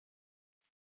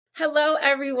Hello,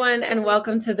 everyone, and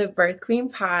welcome to the Birth Queen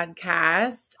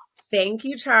podcast. Thank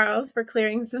you, Charles, for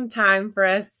clearing some time for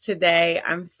us today.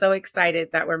 I'm so excited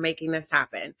that we're making this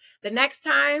happen. The next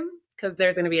time, because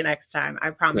there's going to be a next time, I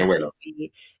promise it'll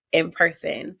be in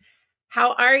person.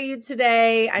 How are you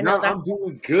today? I'm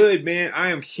doing good, man. I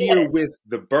am here with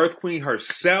the Birth Queen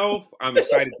herself. I'm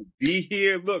excited to be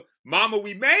here. Look, Mama,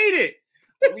 we made it.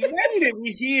 We made it.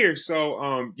 We here. So,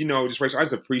 Rachel, I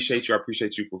just appreciate you. I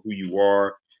appreciate you for who you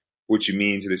are, what you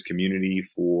mean to this community,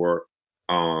 for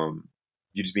you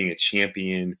just being a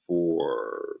champion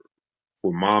for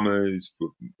mamas,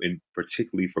 and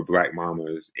particularly for Black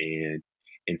mamas and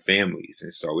families.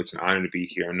 And so it's an honor to be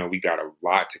here. I know we got a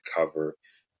lot to cover,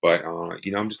 but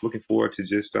I'm just looking forward to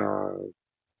just talking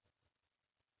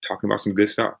about some good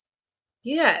stuff.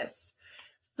 Yes.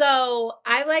 So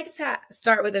I like to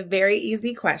start with a very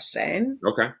easy question.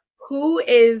 Okay. Who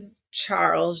is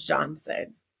Charles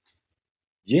Johnson?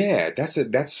 Yeah, that's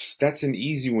an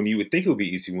easy one. You would think it would be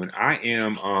an easy one. I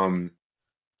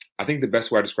think the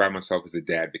best way I describe myself is a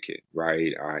dadvocate,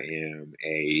 right? I am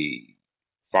a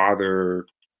father,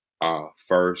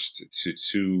 first to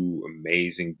two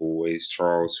amazing boys.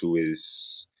 Charles, who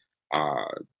is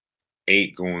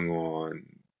 8 going on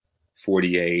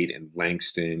 48, and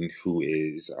Langston, who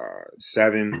is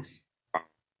 7.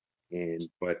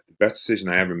 But the best decision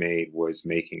I ever made was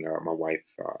making my wife,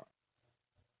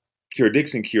 Kira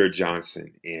Dixon, Kira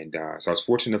Johnson. And so I was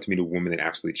fortunate enough to meet a woman that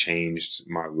absolutely changed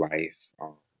my life,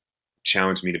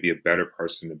 challenged me to be a better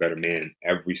person, a better man in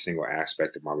every single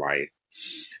aspect of my life.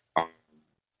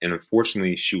 And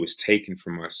unfortunately, she was taken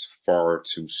from us far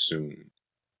too soon.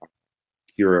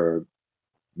 Kira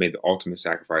made the ultimate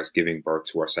sacrifice, giving birth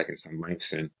to our second son,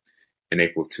 Langston, in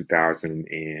April of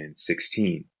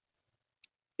 2016.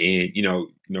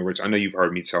 And Rich, I know you've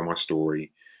heard me tell my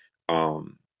story,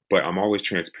 but I'm always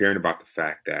transparent about the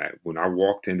fact that when I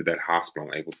walked into that hospital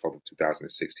on April 12th of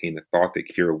 2016, the thought that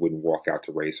Kira wouldn't walk out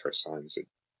to raise her sons,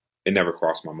 it never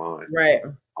crossed my mind. Right.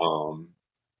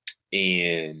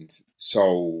 And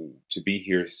so to be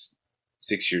here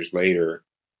 6 years later,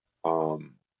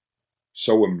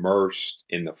 so immersed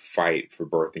in the fight for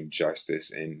birthing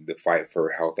justice and the fight for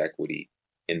health equity,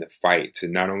 and the fight to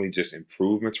not only just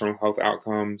improve maternal health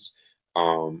outcomes,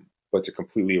 but to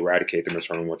completely eradicate the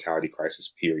maternal mortality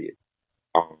crisis, period.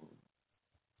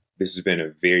 This has been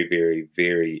a very, very,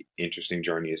 very interesting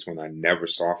journey. It's one I never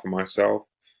saw for myself.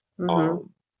 Mm-hmm.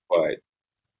 But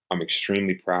I'm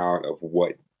extremely proud of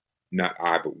what not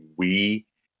I, but we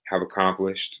have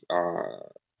accomplished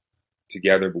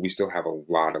together, but we still have a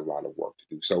lot of work to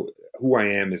do. So who I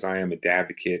am is I am a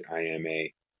dadvocate. I am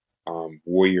a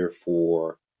warrior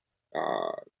for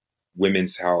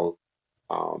women's health,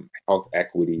 health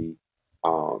equity.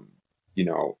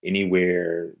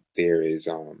 Anywhere there is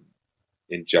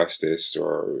injustice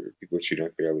or people treated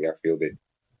unfairly, I feel that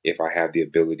if I have the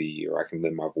ability or I can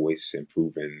lend my voice in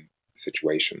improving the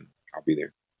situation, I'll be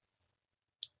there.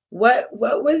 What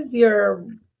was your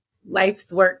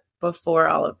life's work before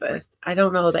all of this? I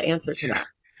don't know the answer to that.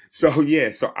 So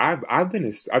I've been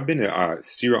a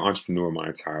serial entrepreneur my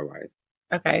entire life.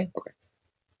 Okay.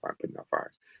 I'm putting out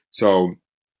fires. So,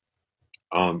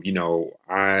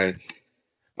 I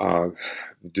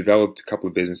developed a couple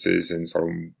of businesses, and so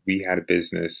we had a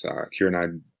business. Kira and I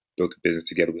built a business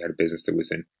together. We had a business that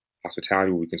was in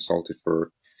hospitality, where we consulted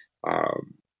for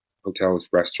hotels,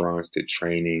 restaurants, did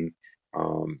training.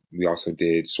 We also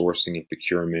did sourcing and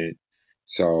procurement.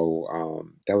 So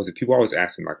that was it. People always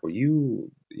ask me, like, were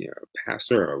you a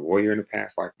pastor or a lawyer in the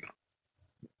past? Like, no.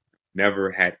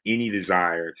 Never had any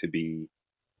desire to be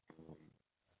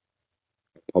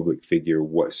a public figure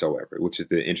whatsoever, which is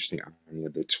the interesting irony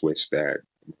of the twist that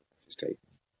is taken.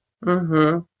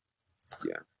 Mm-hmm.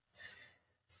 Yeah.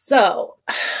 So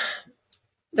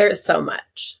there's so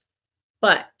much,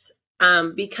 but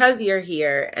because you're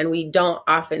here and we don't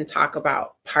often talk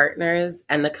about partners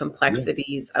and the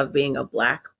complexities of being a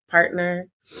Black partner,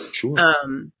 sure.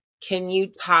 Can you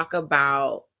talk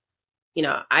about,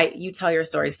 you tell your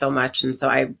story so much. And so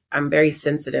I'm very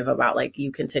sensitive about like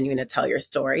you continuing to tell your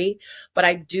story, but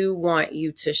I do want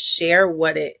you to share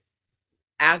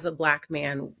as a Black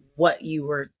man, what you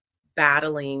were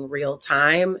battling real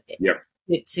time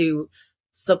to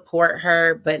support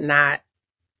her, but not,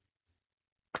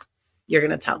 you're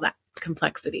going to tell that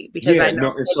complexity because I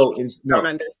know don't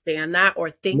understand that or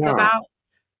think about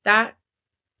that.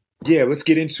 Yeah, let's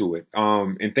get into it.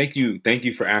 And thank you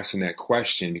for asking that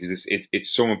question, because it's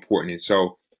so important. And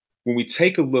so when we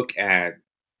take a look at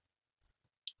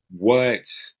what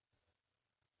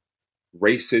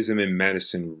racism in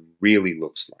medicine really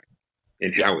looks like,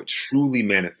 and how Yes. it truly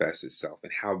manifests itself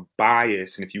and how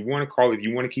bias, and if you want to call it, if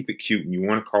you want to keep it cute and you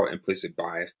want to call it implicit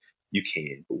bias, you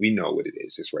can, but we know what it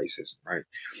is. It's racism, right?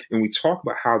 And we talk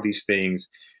about how these things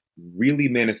really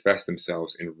manifest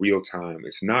themselves in real time.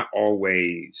 It's not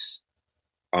always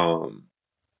um,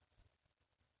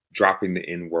 dropping the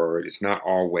N word. It's not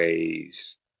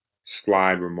always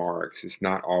slide remarks. It's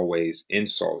not always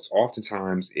insults.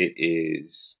 Oftentimes it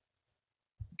is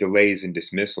delays in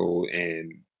dismissal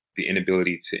and the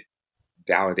inability to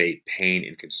validate pain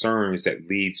and concerns that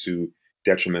lead to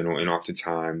detrimental and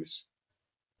oftentimes,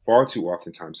 far too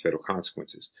oftentimes, fatal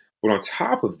consequences. But on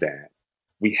top of that,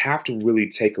 we have to really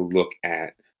take a look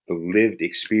at the lived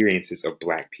experiences of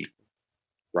Black people,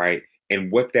 right?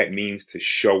 And what that means to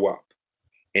show up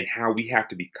and how we have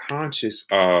to be conscious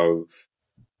of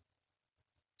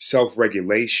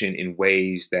self-regulation in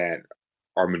ways that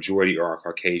our majority or our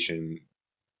Caucasian,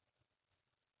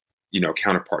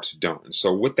 counterparts don't.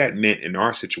 So what that meant in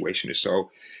our situation is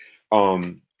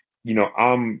um,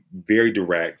 I'm very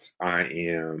direct. I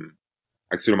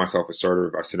consider myself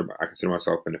assertive. I consider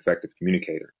myself an effective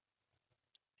communicator.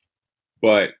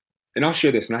 But, and I'll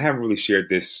share this, and I haven't really shared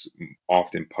this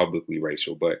often publicly,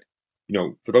 Rachel, but,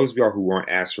 for those of y'all who aren't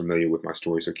as familiar with my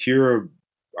story, so Kira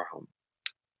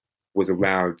was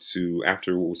allowed to,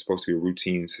 after what was supposed to be a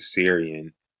routine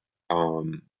cesarean,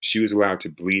 she was allowed to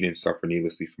bleed and suffer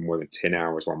needlessly for more than 10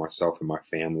 hours while myself and my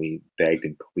family begged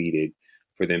and pleaded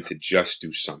for them to just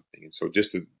do something. And so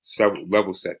just to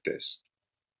level set this.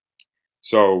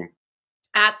 So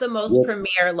At the most yeah,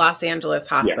 premier Los Angeles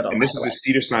yeah, hospital, and by this the is way. at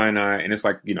Cedar Sinai, and it's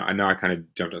like, I know I kind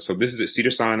of jumped on. So this is at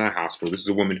Cedar Sinai Hospital. This is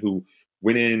a woman who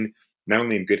went in not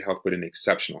only in good health, but in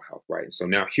exceptional health, right? And so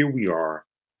now here we are.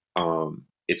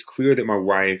 It's clear that my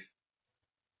wife,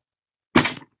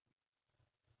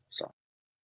 sorry.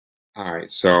 All right,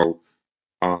 so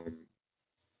um,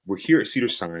 we're here at Cedar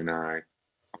Sinai.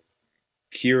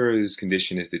 Kira's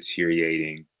condition is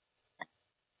deteriorating.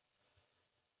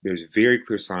 There's very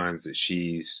clear signs that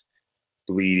she's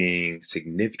bleeding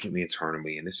significantly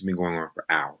internally, and this has been going on for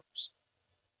hours.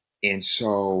 And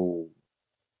so,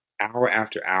 hour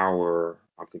after hour,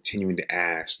 I'm continuing to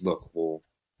ask, look, well,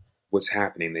 what's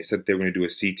happening? They said they were going to do a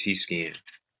CT scan.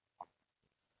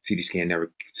 CT scan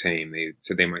never came. They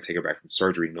said they might take her back from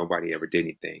surgery. Nobody ever did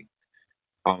anything.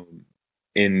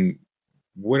 And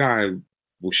what I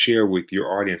will share with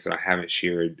your audience that I haven't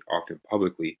shared often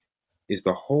publicly is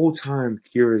the whole time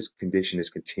Kira's condition is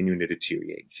continuing to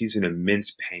deteriorate. She's in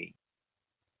immense pain.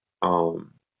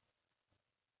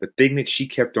 The thing that she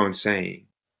kept on saying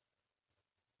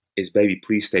is, baby,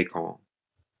 please stay calm.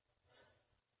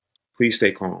 Please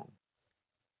stay calm.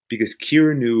 Because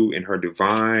Kira knew in her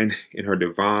divine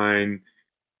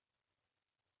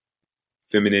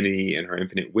femininity and her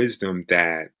infinite wisdom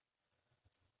that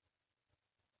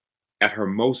at her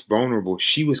most vulnerable,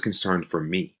 she was concerned for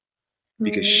me.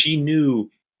 Because she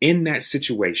knew in that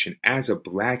situation as a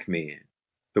Black man,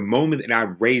 the moment that I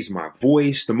raised my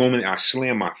voice, the moment that I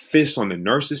slammed my fist on the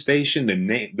nurse's station,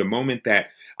 the moment that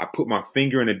I put my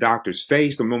finger in the doctor's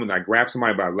face, the moment that I grabbed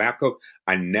somebody by a lap coat,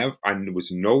 I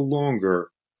was no longer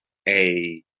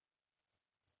a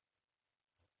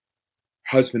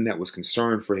husband that was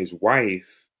concerned for his wife.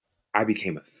 I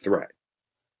became a threat,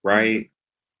 right?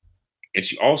 And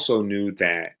she also knew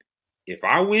that if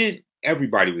I went,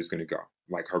 everybody was going to go.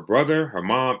 Like her brother, her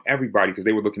mom, everybody, because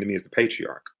they were looking at me as the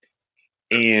patriarch.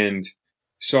 And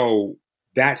so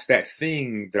that's that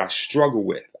thing that I struggle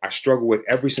with. I struggle with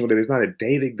every single day. There's not a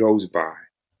day that goes by.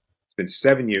 It's been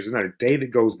 7 years. There's not a day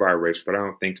that goes by, Rach, but I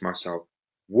don't think to myself,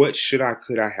 what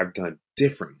could I have done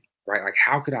differently? Right? Like,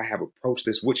 how could I have approached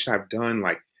this? What should I have done?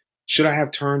 Like, should I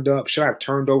have turned up? Should I have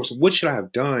turned over? So what should I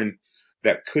have done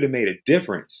that could have made a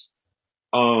difference?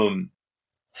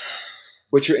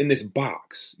 But you're in this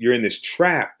box. You're in this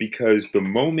trap because the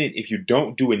moment, if you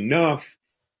don't do enough,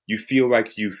 you feel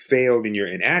like you failed and you're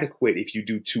inadequate. If you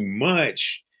do too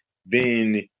much,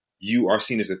 then you are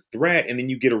seen as a threat and then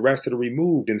you get arrested or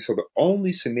removed. And so the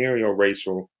only scenario,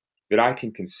 Rachel, that I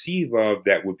can conceive of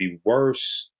that would be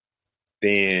worse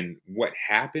than what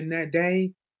happened that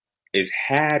day is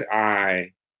had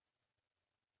I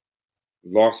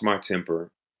lost my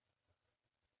temper,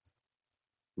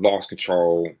 lost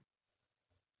control,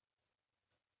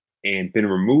 and been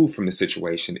removed from the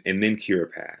situation, and then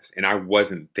Kira passed, and I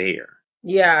wasn't there,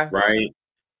 Yeah. right?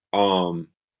 Um,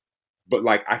 but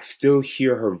like I still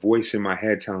hear her voice in my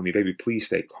head telling me, "Baby, please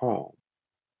stay calm,"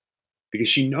 because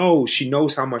she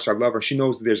knows how much I love her. She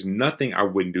knows that there's nothing I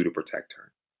wouldn't do to protect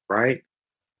her, right?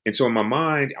 And so in my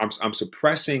mind, I'm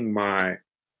suppressing my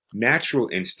natural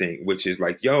instinct, which is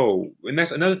like, yo, and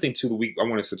that's another thing too that I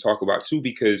want us to talk about too,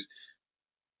 because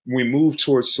we move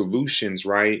towards solutions,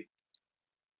 right?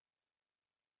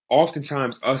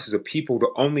 Oftentimes, us as a people,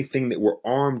 the only thing that we're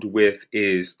armed with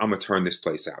is, I'm going to turn this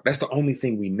place out. That's the only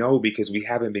thing we know because we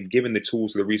haven't been given the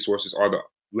tools or the resources or the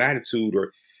latitude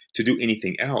or to do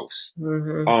anything else.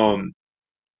 Mm-hmm. Um,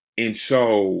 and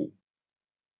so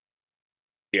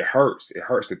it hurts. It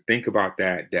hurts to think about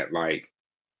that, like,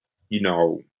 you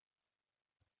know,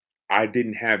 I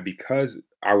didn't have, because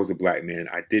I was a black man,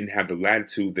 I didn't have the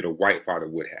latitude that a white father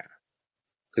would have.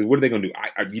 Because what are they going to do?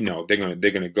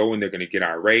 They're gonna go and they're gonna get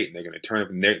irate and they're gonna turn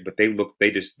up and but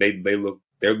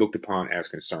they're looked upon as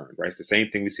concerned, right? It's the same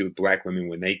thing we see with black women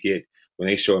when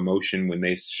they show emotion, when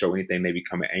they show anything, they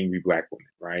become an angry black woman,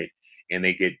 right? And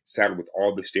they get saddled with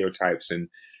all the stereotypes and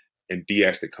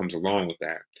BS that comes along with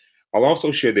that. I'll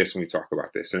also share this when we talk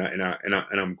about this, and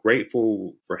I'm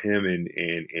grateful for him and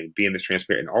being this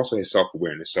transparent and also his self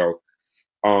awareness. So,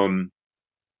 um,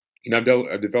 I've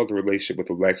developed a relationship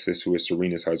with Alexis, who is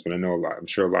Serena's husband. I know a lot. I'm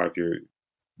sure a lot of your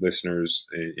listeners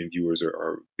and viewers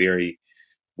are very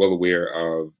well aware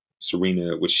of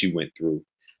Serena, what she went through.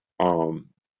 Um,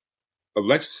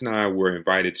 Alexis and I were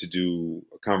invited to do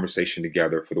a conversation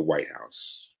together for the White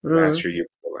House last year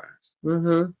before last.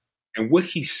 Mm-hmm. And what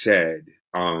he said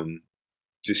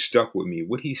just stuck with me.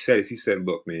 What he said is, he said,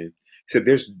 "Look, man," he said,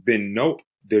 there's been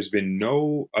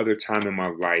no other time in my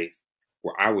life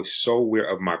where I was so aware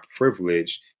of my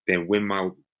privilege than when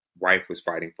my wife was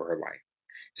fighting for her life."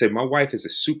 He said, "My wife is a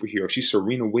superhero. She's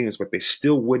Serena Williams, but they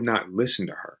still would not listen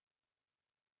to her.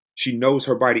 She knows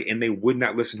her body and they would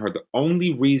not listen to her. The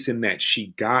only reason that she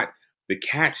got the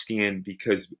CAT scan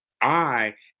because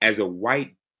I, as a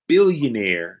white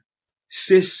billionaire,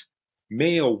 cis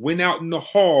male, went out in the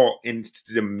hall and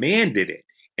demanded it.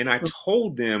 And I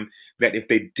told them that if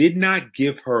they did not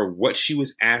give her what she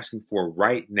was asking for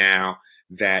right now,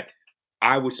 that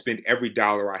I would spend every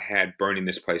dollar I had burning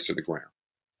this place to the ground."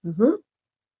 Mm-hmm.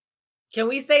 Can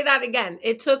we say that again?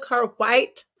 It took her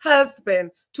white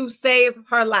husband to save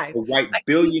her life. A white Like,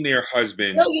 billionaire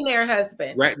husband billionaire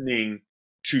husband. threatening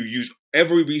to use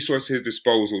every resource at his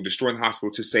disposal, destroying the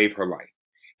hospital to save her life.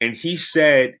 And he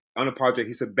said, unapologetic,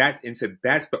 he said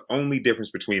that's the only difference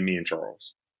between me and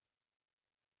Charles.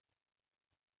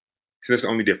 So that's the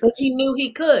only difference. Because he knew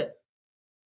he could.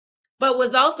 But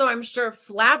was also, I'm sure,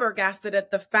 flabbergasted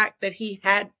at the fact that he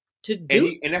had to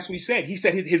do. And that's what he said. He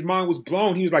said his mind was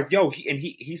blown. He was like, "Yo,"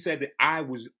 he said that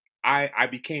I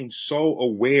became so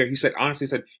aware. He said, honestly,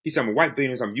 he said, "I'm a white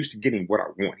billionaire. I'm used to getting what I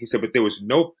want." He said, "But there was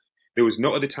no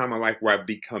other time in my life where I've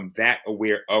become that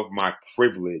aware of my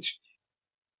privilege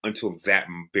until that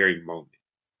very moment."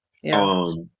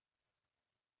 Yeah.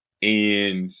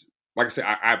 And like I said,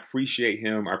 I appreciate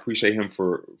him. I appreciate him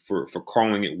for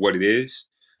calling it what it is,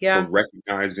 for Yeah.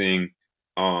 recognizing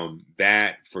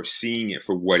that, for seeing it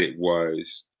for what it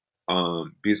was.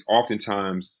 Because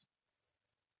oftentimes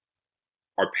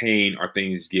our pain, our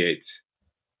things get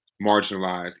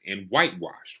marginalized and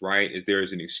whitewashed, right? As there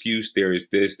is an excuse, there is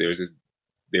this,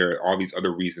 there are all these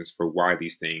other reasons for why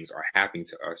these things are happening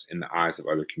to us in the eyes of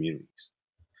other communities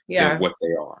than Yeah. what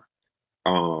they are.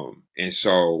 And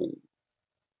so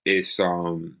it's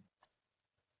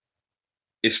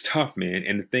tough, man.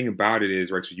 And the thing about it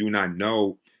is, right, so you and I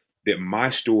know that my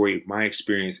story, my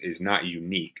experience is not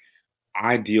unique.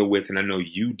 I deal with, and I know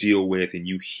you deal with, and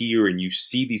you hear and you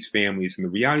see these families. And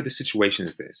the reality of the situation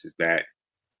is this, is that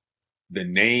the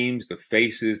names, the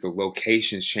faces, the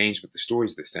locations change, but the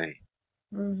story's the same.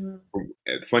 Mm-hmm.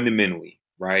 Fundamentally,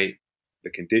 right?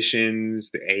 The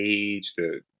conditions, the age,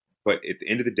 but at the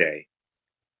end of the day,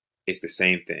 it's the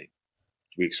same thing.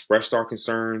 We expressed our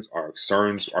concerns. Our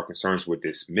concerns were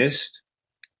dismissed.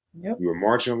 Yep. We were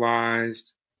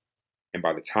marginalized. And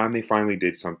by the time they finally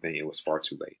did something, it was far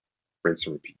too late. Rinse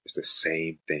and repeat. It's the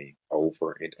same thing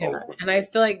over and over. And I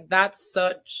feel like that's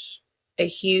such a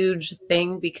huge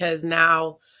thing because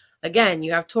now, again,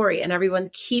 you have Tori and everyone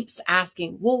keeps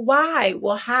asking, well, why?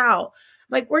 Well, how?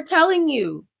 Like, we're telling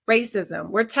you racism.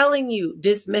 We're telling you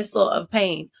dismissal of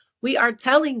pain. We are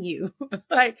telling you.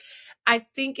 Like, I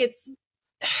think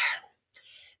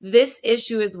this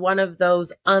issue is one of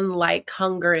those, unlike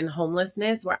hunger and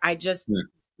homelessness, where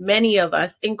many of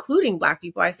us, including Black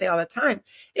people, I say all the time,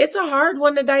 it's a hard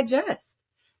one to digest.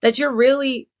 That you're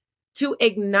really to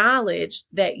acknowledge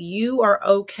that you are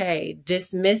okay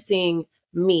dismissing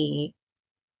me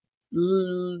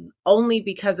only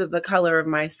because of the color of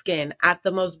my skin at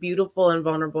the most beautiful and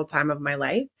vulnerable time of my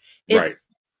life. Right. It's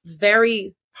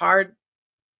very hard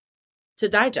to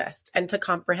digest and to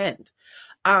comprehend.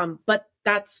 But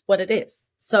that's what it is.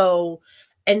 So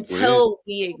until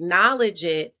we acknowledge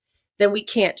it, then we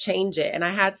can't change it. And I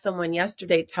had someone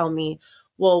yesterday tell me,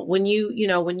 well, when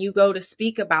when you go to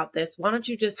speak about this, why don't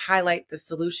you just highlight the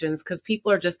solutions? Because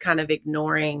people are just kind of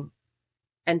ignoring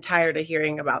and tired of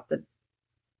hearing about the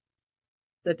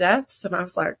deaths. And I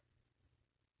was like,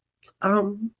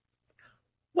 um,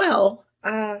 well,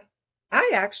 I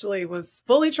actually was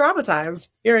fully traumatized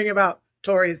hearing about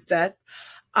Tori's death.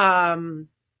 Um,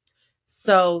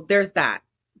 so there's that.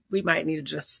 We might need to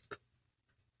just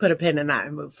put a pin in that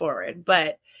and move forward.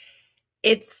 But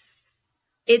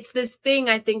it's this thing,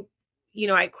 I think,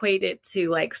 I equate it to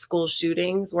like school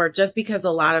shootings, where just because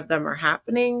a lot of them are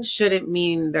happening shouldn't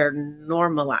mean they're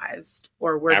normalized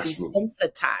or we're Absolutely.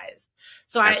 desensitized.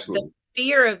 So the Absolutely.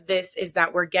 fear of this is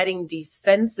that we're getting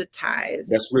desensitized.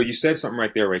 That's real. You said something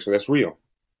right there, Rachel. That's real.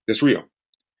 That's real.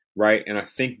 Right. And I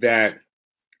think that,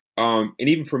 and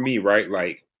even for me, right,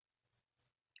 like,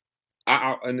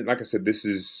 and like I said, this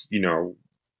is, you're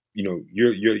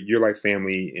like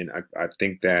family. And I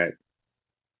think that,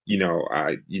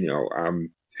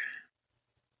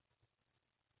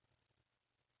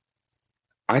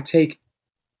 I take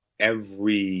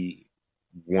every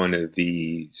one of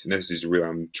these, and this is real.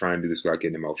 I'm trying to do this without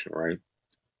getting emotional, right?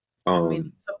 I mean,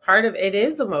 Um, it's a part of it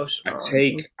is I emotional.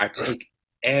 take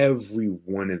every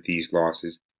one of these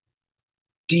losses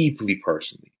deeply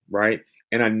personally, right?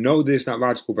 And I know this is not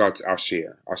logical, but I'll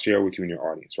share. I'll share with you and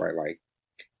your audience, right? Like,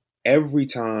 every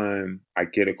time I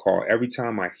get a call, every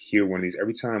time I hear one of these,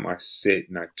 every time I sit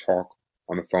and I talk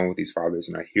on the phone with these fathers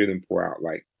and I hear them pour out,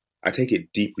 like, I take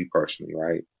it deeply personally,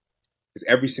 right? Because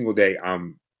every single day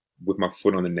I'm with my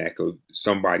foot on the neck of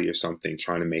somebody or something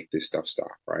trying to make this stuff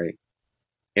stop, right?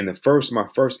 And my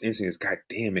first instinct is, God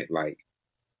damn it, like,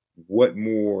 what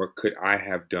more could I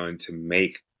have done to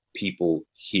make people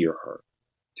hear her,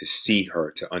 to see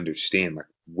her, to understand? Like,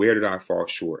 where did I fall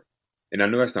short? And I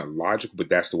know that's not logical, but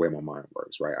that's the way my mind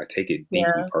works, right? I take it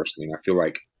deeply Yeah. personally. And I feel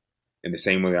like, in the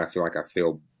same way that I feel like I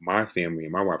failed my family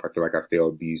and my wife, I feel like I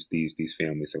failed these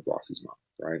families have lost these moms,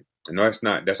 right? I know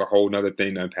that's a whole nother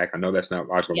thing to unpack. I know that's not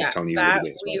logical. I'm just Yeah. telling you what That it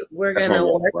is, right? we're That's my gonna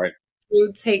walk, work right?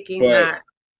 through taking But that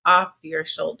off your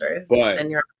shoulders but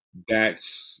and your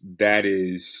that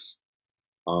is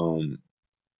um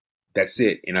that's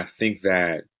it. And I think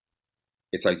that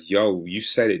it's like, yo, you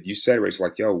said it, Rachel,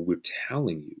 like, yo,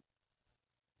 telling you,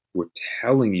 we're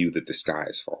telling you that the sky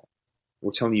is falling.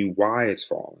 We're telling you why it's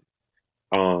falling.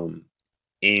 Um,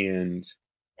 and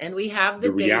and we have the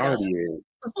the data. reality is,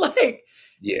 Like,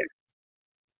 yeah,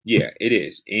 yeah, it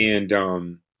is. And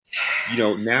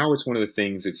now it's one of the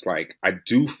things. It's like, I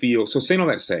do feel so. Saying all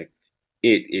that to say,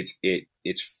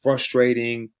 it's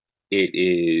frustrating. It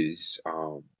is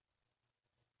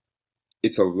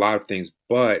it's a lot of things,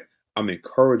 but I'm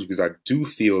encouraged because I do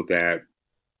feel that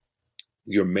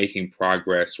you're making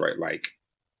progress, right? Like,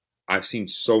 I've seen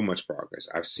so much progress.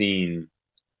 I've seen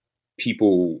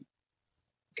people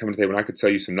coming to the table, and I could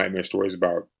tell you some nightmare stories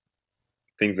about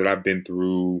things that I've been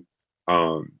through.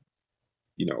 Um,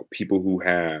 people who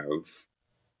have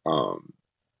um,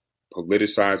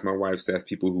 politicized my wife's death,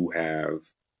 people who have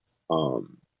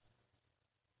um,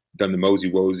 done the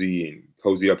mosey wosy and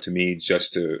cozy up to me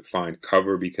just to find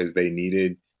cover because they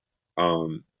needed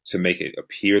to make it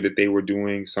appear that they were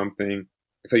doing something.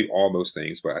 I tell you all those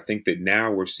things, but I think that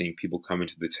now we're seeing people coming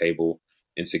to the table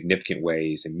in significant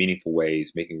ways and meaningful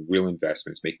ways, making real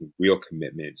investments, making real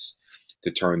commitments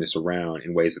to turn this around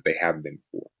in ways that they haven't been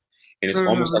before. And it's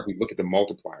almost mhm, like we look at the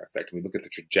multiplier effect and we look at the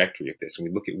trajectory of this and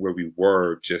we look at where we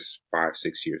were just 5,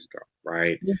 6 years ago,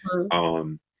 right? mhm.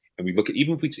 Um, and we look at,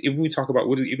 even we talk about,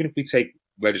 even if we take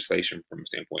legislation from a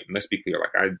standpoint, and let's be clear,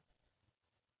 like,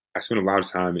 I spend a lot of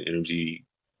time and energy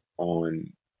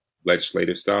on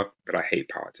legislative stuff, but I hate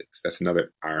politics. That's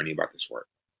another irony about this work.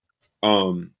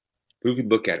 But if we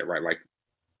look at it, right, like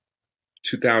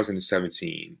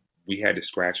 2017, we had to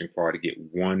scratch and claw to get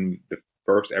the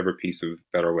first ever piece of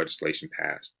federal legislation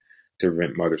passed to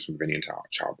prevent mothers from preventing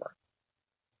childbirth.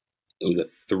 It was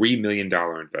a $3 million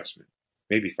investment,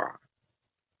 maybe five.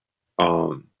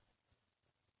 Um,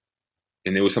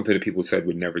 and it was something that people said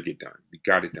would never get done. We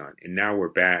got it done, and now we're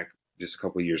back just a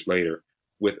couple of years later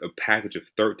with a package of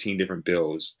 13 different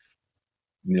bills,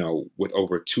 with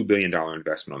over a $2 billion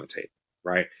investment on the table,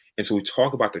 right? And so we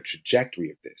talk about the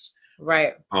trajectory of this.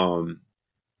 Right. Um,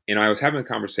 and I was having a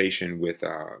conversation with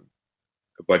a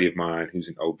buddy of mine who's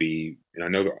an OB, and I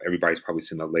know that everybody's probably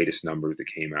seen the latest numbers that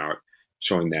came out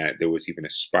showing that there was even a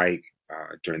spike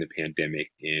during the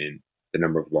pandemic in the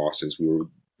number of losses.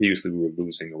 Previously we were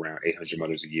losing around 800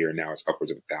 mothers a year, and now it's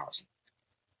upwards of 1,000.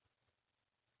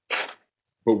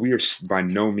 But we are by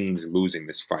no means losing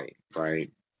this fight,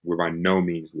 right? We're by no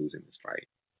means losing this fight.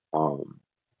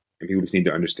 And people just need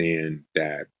to understand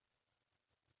that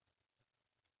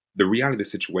the reality of the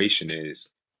situation is,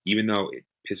 even though it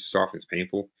pisses off and it's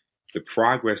painful, the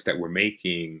progress that we're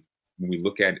making when we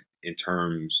look at it in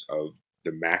terms of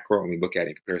the macro and we look at it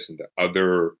in comparison to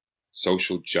other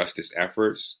social justice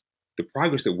efforts, the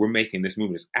progress that we're making in this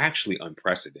movement is actually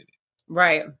unprecedented.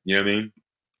 Right. You know what I mean?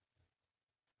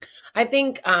 I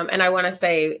think, and I want to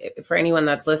say for anyone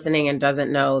that's listening and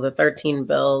doesn't know, the 13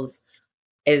 Bills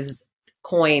is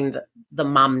coined the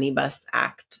Momnibus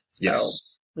Act. So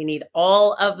Yes. we need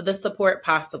all of the support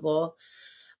possible.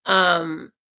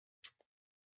 Um,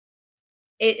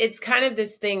 it's kind of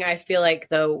this thing. I feel like,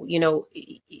 though,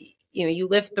 you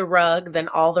lift the rug, then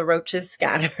all the roaches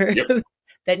scatter. Yep.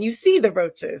 Then you see the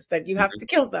roaches, then you have Mhm. to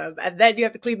kill them, and then you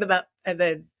have to clean them up, and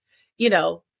then, you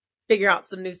know, figure out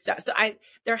some new stuff. So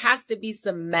there has to be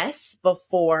some mess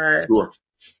before Sure.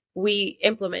 we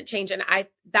implement change. And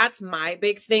that's my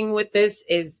big thing with this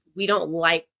is we don't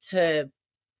like to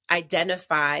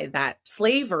identify that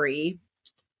slavery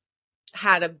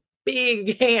had a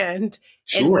big hand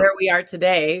in Sure. where we are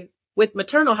today with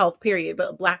maternal health, period,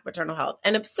 but Black maternal health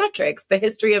and obstetrics. The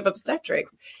history of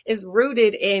obstetrics is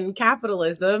rooted in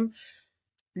capitalism,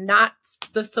 not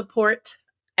the support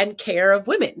and care of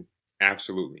women.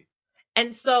 Absolutely.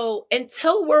 And so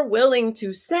until we're willing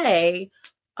to say,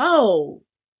 oh,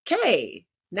 okay,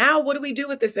 now what do we do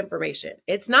with this information?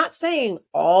 It's not saying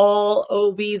all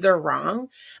OBs are wrong,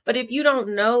 but if you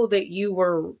don't know that you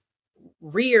were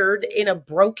reared in a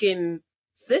broken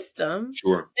system,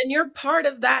 Sure. then you're part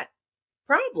of that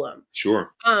problem.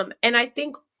 Sure. And I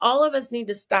think all of us need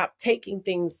to stop taking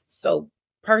things so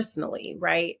personally,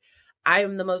 right? I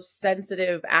am the most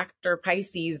sensitive actor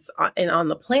Pisces on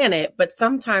the planet, but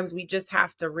sometimes we just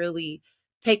have to really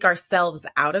take ourselves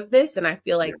out of this. And I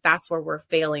feel Yeah. like that's where we're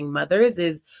failing mothers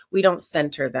is we don't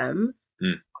center them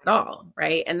Mm. at all,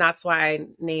 right? And that's why I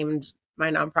named my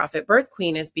nonprofit Birth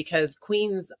Queen is because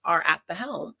queens are at the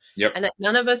helm. Yep. And that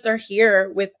none of us are here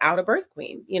without a birth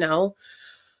queen, you know?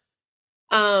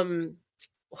 Um,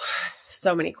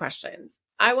 so many questions.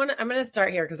 I'm going to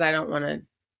start here because I don't want to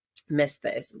miss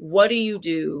this. What do you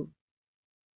do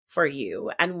for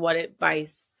you, and what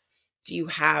advice do you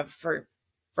have for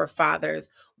fathers,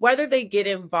 whether they get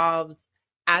involved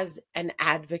as an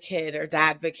advocate or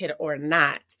dadvocate or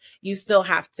not? You still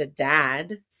have to dad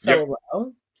Yep.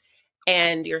 solo,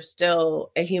 and you're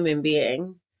still a human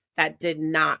being that did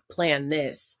not plan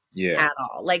this Yeah. at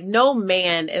all. Like no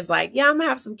man is like, yeah, I'm gonna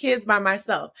have some kids by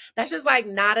myself. That's just like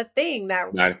not a thing Not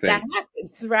a that thing.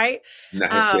 happens, right?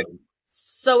 Not a Um, thing.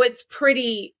 so it's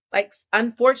pretty like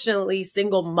unfortunately,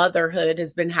 single motherhood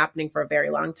has been happening for a very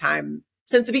long time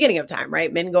since the beginning of time,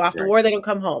 right? Men go off to Right. war, they don't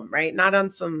come home, right? Not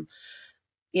on some,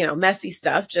 messy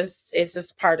stuff. Just it's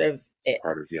just part of it.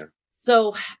 Part of yeah.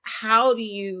 So how do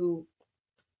you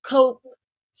cope,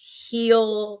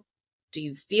 heal? Do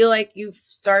you feel like you've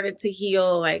started to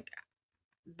heal? Like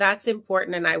that's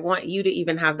important. And I want you to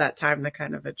even have that time to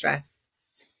kind of address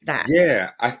that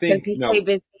Yeah. I because think you stay no.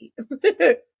 busy.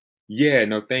 Yeah.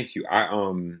 No. Thank you.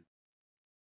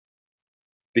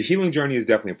 The healing journey is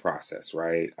definitely a process,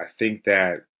 right? I think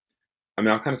that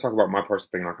I'll kind of talk about my personal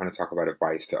thing, and I'll kind of talk about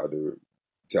advice to other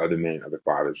men, other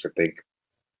fathers. I think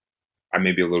I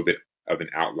may be a little bit of an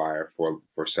outlier for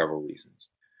several reasons.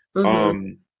 Hmm.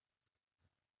 Um,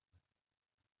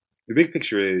 the big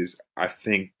picture is, I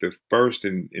think the first,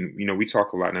 and we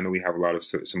talk a lot, and I know we have a lot of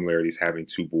similarities having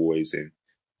two boys, and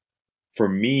for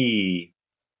me,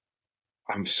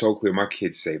 I'm so clear. My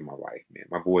kids saved my life, man.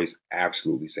 My boys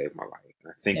absolutely saved my life,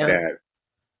 and I think Yeah. that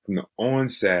from the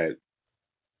onset,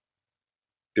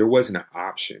 there wasn't an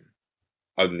option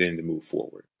other than to move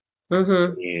forward.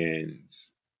 Hmm. And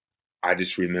I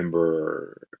just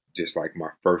remember just like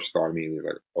my first thought immediately,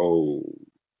 like, oh,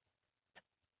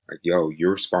 like, yo,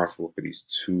 you're responsible for these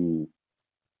two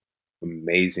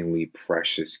amazingly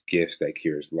precious gifts that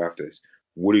Kira's left us.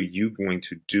 What are you going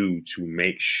to do to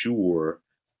make sure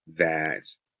that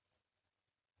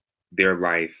their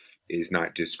life is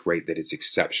not just great, that it's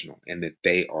exceptional and that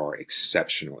they are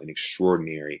exceptional and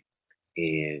extraordinary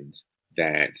and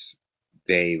that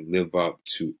they live up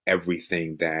to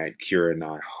everything that Kira and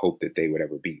I hope that they would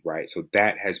ever be, right? So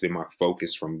that has been my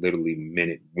focus from literally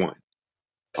minute one.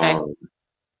 Okay. Um,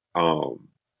 um,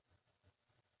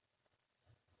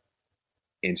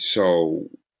 and so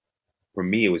for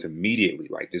me, it was immediately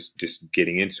like just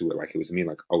getting into it. Like it was me,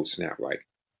 like, oh snap! Like,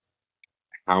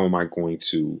 how am I going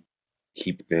to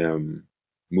keep them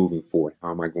moving forward?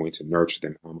 How am I going to nurture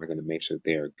them? How am I going to make sure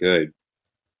they are good?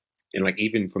 And like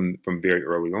even from very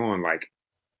early on, like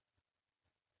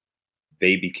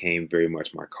they became very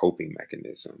much my coping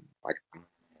mechanism. Like I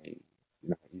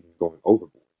not even going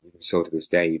overboard. Even so to this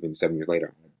day, even 7 years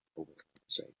later, I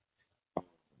overcompensate.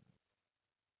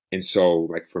 And so,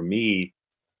 like, for me,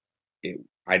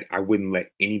 I wouldn't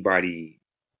let anybody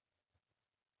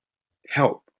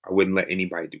help. I wouldn't let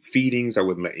anybody do feedings. I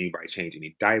wouldn't let anybody change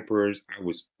any diapers. I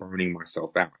was burning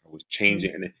myself out. I was Mm.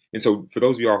 changing. And so for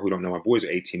those of y'all who don't know, my boys are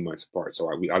 18 months apart.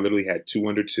 So I literally had two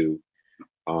under two.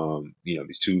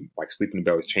 These two, like, sleeping in the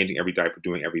bed, was changing every diaper,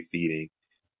 doing every feeding.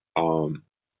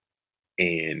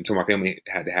 And so my family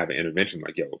had to have an intervention,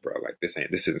 like, yo, bro, like, this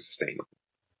isn't sustainable.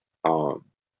 Um,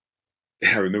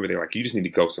 and I remember they're like, you just need to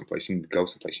go someplace. You need to go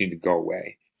someplace. You need to go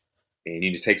away. And you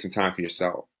need to take some time for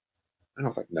yourself. And I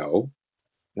was like, no.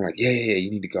 They're like, yeah, you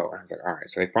need to go. And I was like, all right.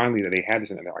 So they had this,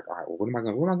 and they're like, all right, well, where am I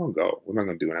going to go? What am I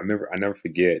going to do? And I never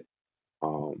forget.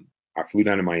 I flew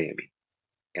down to Miami,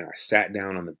 and I sat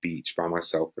down on the beach by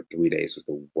myself for 3 days. It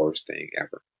was the worst thing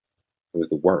ever. It was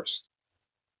the worst.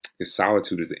 Because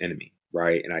solitude is the enemy,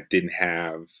 right? And I didn't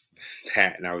have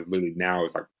that, and I was literally now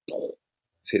it's like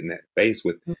it's hitting that face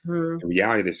with Mm-hmm. the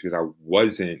reality of this because I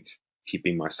wasn't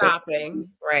keeping myself Stopping.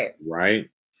 Right. right.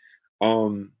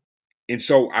 And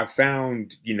so I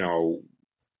found,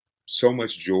 so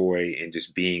much joy in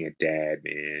just being a dad,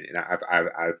 man. And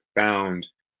I've found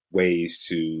ways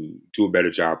to do a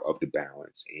better job of the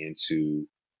balance and to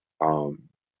um,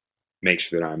 make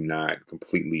sure that I'm not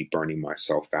completely burning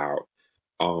myself out.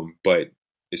 But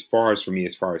as far as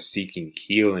seeking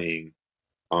healing,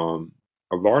 a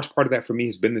large part of that for me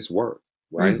has been this work,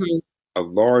 right? Mm-hmm. A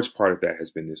large part of that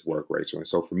has been this work, Rachel. And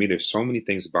so for me, there's so many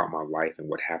things about my life and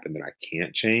what happened that I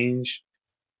can't change.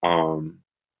 Um,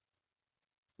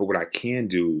 but what I can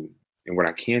do and what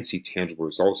I can see tangible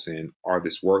results in are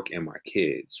this work and my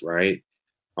kids, right?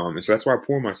 And so that's why I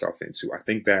pour myself into. I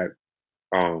think that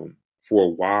for a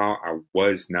while I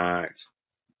was not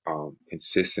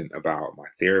consistent about my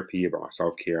therapy, about my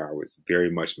self care. I was very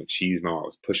much machismo. I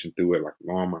was pushing through it like a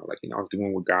lawnmower, like I was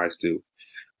doing what guys do.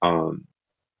 Um,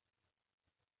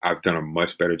 I've done a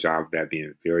much better job of that,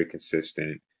 being very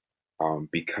consistent.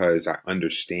 Because I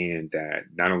understand that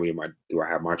not only do I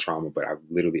have my trauma, but I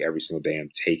literally every single day I'm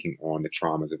taking on the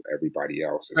traumas of everybody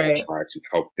else as I Right. try to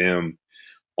help them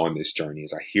on this journey.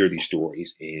 As I hear these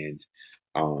stories and,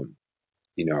 um,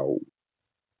 you know,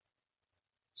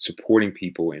 supporting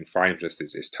people and fighting for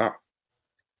this is tough.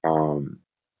 Um,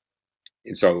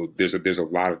 and so there's a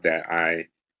lot of that. I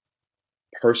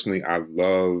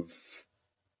love.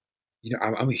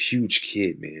 I'm a huge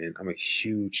kid, man. I'm a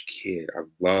huge kid. I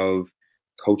love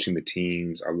coaching the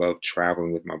teams. I love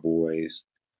traveling with my boys.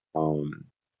 Um,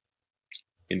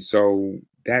 and so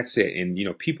that's it. And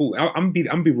people, I'm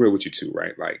gonna be real with you too,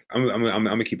 right? Like I'm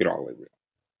gonna keep it all the way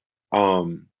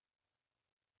real.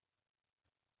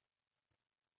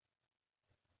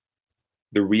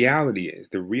 The reality is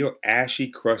the real ashy,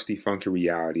 crusty, funky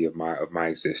reality of my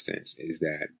existence is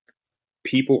that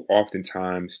people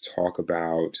oftentimes talk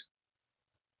about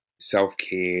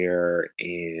self-care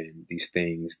and these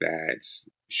things that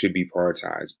should be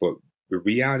prioritized. But the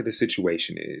reality of the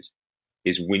situation is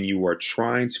when you are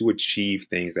trying to achieve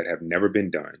things that have never been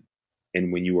done,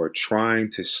 and when you are trying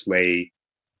to slay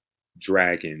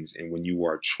dragons, and when you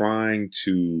are trying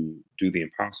to do the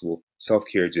impossible,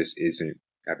 self-care just isn't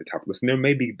at the top of the list.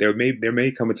 And there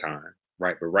may come a time,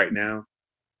 right? But right now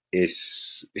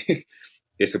it's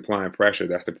it's applying pressure.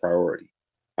 That's the priority.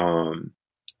 Um,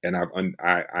 and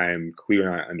I am clear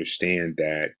and I understand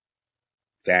that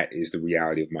that is the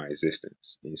reality of my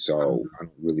existence. And so I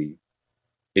don't really,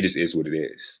 it just is what it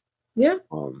is. Yeah.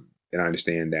 And I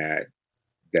understand that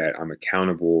I'm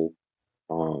accountable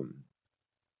um,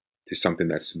 to something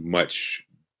that's much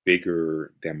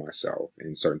bigger than myself,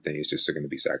 and certain things just are going to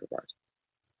be sacrificed.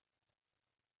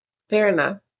 Fair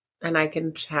enough. And I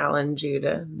can challenge you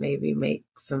to maybe make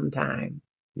some time.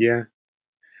 Yeah,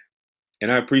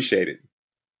 and I appreciate it.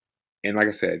 And like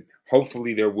I said,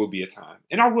 hopefully there will be a time,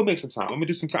 and I will make some time. I'm gonna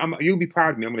do some time. You'll be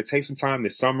proud of me. I'm gonna take some time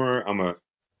this summer. I'm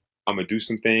gonna do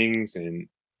some things, and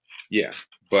yeah.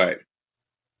 But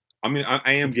I mean,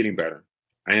 I am getting better.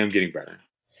 I am getting better.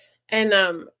 And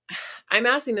I'm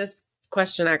asking this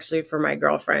question actually for my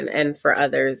girlfriend and for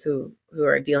others who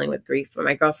are dealing with grief. But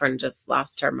my girlfriend just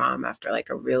lost her mom after like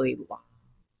a really long,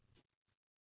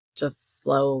 just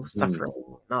slow Mm. suffering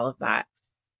and all of that.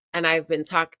 And I've been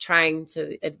trying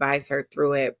to advise her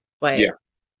through it, but Yeah,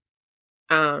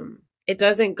 it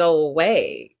doesn't go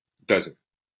away, doesn't.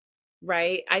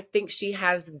 right? I think she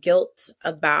has guilt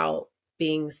about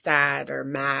being sad or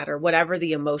mad or whatever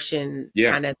the emotion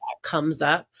Yeah. kind of that comes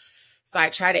up. So I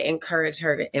try to encourage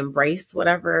her to embrace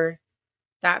whatever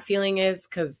that feeling is.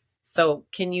 So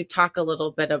can you talk a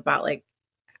little bit about, like,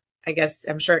 I guess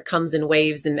I'm sure it comes in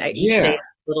waves and each day Yeah. is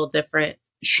a little different.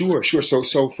 Sure.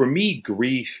 So for me,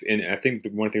 grief, and I think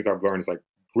one of the things I've learned is like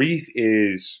grief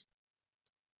is,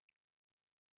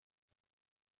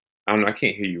 I don't know, I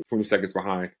can't hear you 20 seconds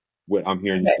behind what I'm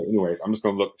hearing you Okay. say. Anyways, I'm just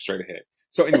going to look straight ahead.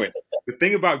 So anyways, the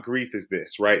thing about grief is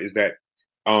this, right? Is that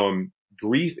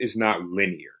grief is not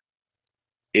linear.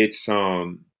 It's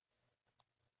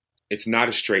it's not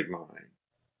a straight line.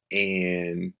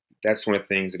 And that's one of the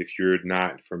things that if you're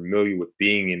not familiar with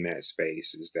being in that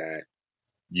space is that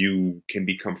you can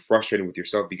become frustrated with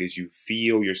yourself because you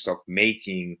feel yourself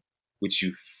making which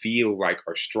you feel like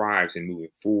are strides and moving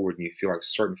forward, and you feel like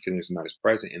certain feelings are not as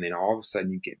present, and then all of a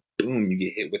sudden you get boom, you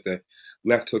get hit with a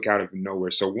left hook out of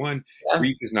nowhere. So one, Yeah.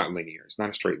 grief is not linear; it's not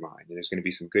a straight line, and there's going to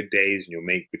be some good days, and you'll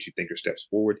make what you think are steps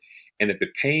forward, and that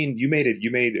the pain you made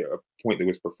a point that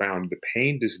was profound. The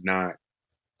pain does not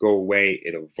go away;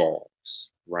 it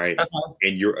evolves, right? Okay.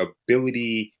 And your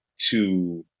ability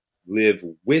to live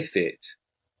with it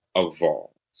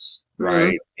evolves,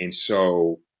 Mhm. right? And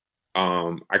so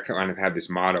I kind of have this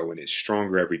motto, and it's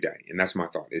stronger every day, and that's my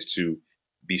thought is to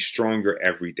be stronger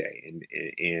every day,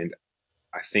 and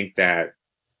I think that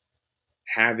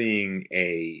having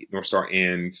a North Star,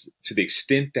 and to the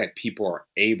extent that people are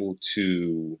able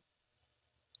to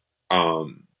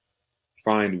um,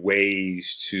 find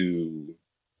ways to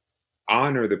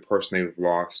honor the person they've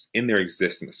lost in their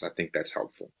existence, I think that's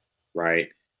helpful, right?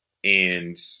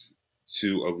 And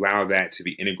to allow that to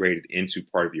be integrated into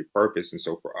part of your purpose. And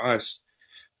so for us,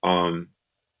 um,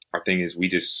 our thing is we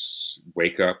just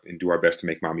wake up and do our best to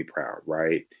make mommy proud,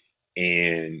 right?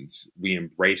 And we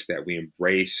embrace that. We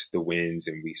embrace the wins,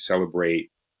 and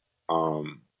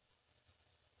um,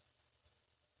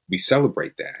 we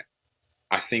celebrate that.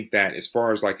 I think that as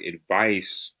far as like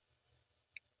advice,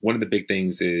 one of the big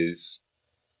things is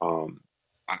um,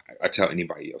 I tell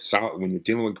anybody, when you're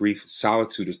dealing with grief,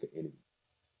 solitude is the enemy,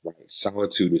 right?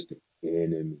 Solitude is the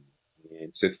enemy.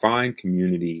 And to find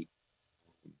community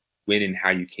when and how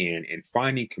you can, and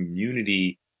finding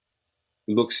community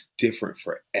looks different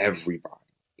for everybody.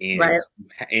 And Right.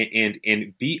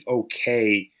 and be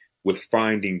okay with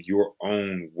finding your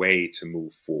own way to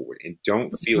move forward, and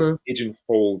don't feel Mhm.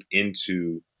 pigeonholed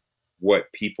into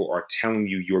what people are telling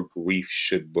you your grief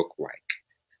should look like.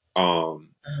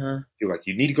 Uh-huh. You're like,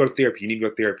 you need to go to therapy, you need to go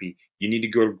to therapy, you need to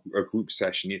go to a group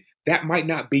session. That might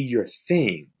not be your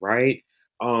thing, right?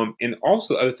 And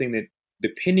also the other thing that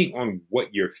depending on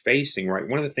what you're facing, right?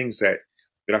 One of the things that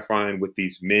I find with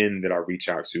these men that I reach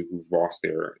out to who've lost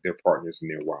their partners and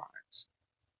their wives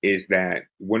is that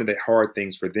one of the hard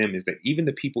things for them is that even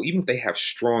the people, even if they have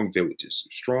strong villages,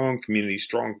 strong communities,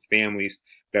 strong families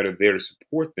that are there to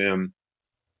support them,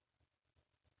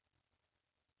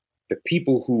 the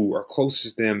people who are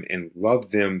closest to them and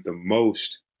love them the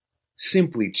most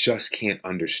simply just can't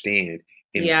understand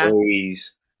in Yeah.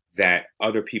 ways that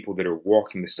other people that are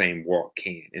walking the same walk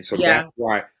can. And so that's Yeah.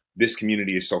 why this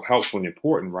community is so helpful and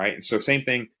important, right? And so same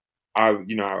thing. I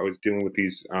was dealing with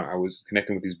these. I was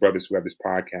connecting with these brothers who have this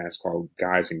podcast called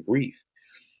Guys in Grief,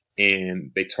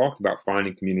 and they talked about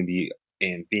finding community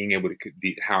and being able to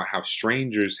be how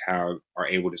strangers have are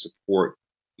able to support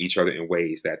each other in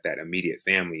ways that that immediate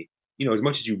family, as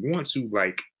much as you want to,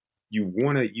 like, you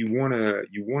want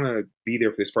to be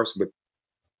there for this person, but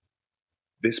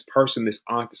this person, this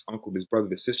aunt, this uncle, this brother,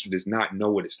 this sister does not know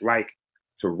what it's like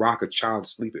to rock a child to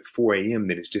sleep at 4 a.m.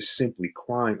 that is just simply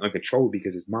crying uncontrollably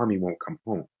because his mommy won't come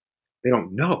home. They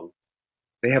don't know.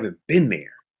 They haven't been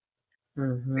there.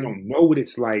 They Mhm. don't know what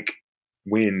it's like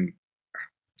when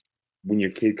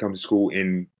your kid comes to school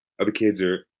and other kids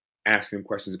are asking him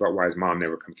questions about why his mom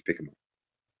never comes to pick him up.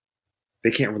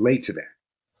 They can't relate to that,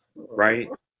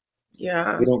 right?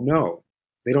 They Yeah. don't know.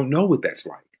 They don't know what that's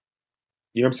like.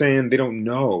 You know what I'm saying? They don't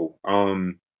know.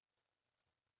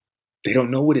 They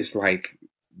don't know what it's like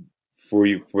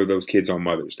for those kids on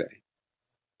Mother's Day.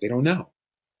 They don't know,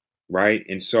 right?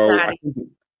 And so I Daddy think,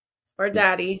 or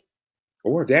daddy.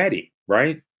 or daddy,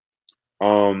 right?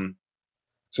 Um,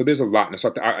 so there's a lot.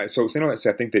 So so saying all that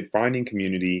said, I think that finding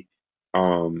community,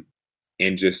 um,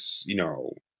 and just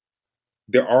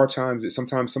there are times that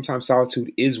sometimes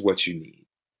solitude is what you need,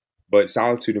 but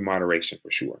solitude in moderation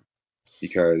for sure.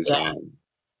 Because Yeah.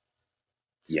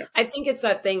 yeah, I think it's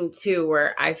that thing too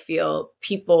where I feel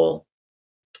people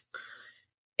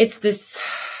it's this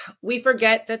we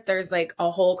forget that there's like a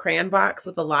whole crayon box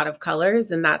with a lot of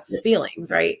colors, and that's yeah,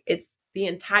 feelings, right? It's the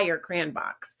entire crayon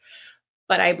box.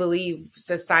 But I believe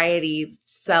society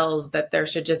sells that there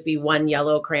should just be one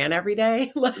yellow crayon every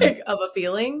day, mm, like of a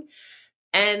feeling.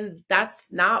 And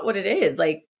that's not what it is.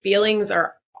 Like feelings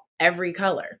are every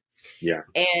color. yeah,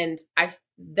 And I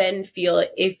then feel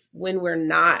if when we're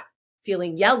not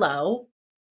feeling yellow,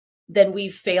 then we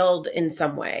failed in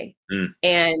some way. mm,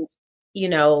 And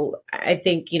I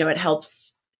think, it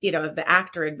helps, the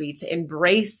actor in me to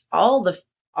embrace all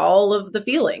of the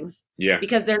feelings, Yeah.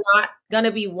 because they're not going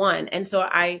to be one. And so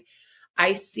I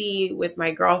see with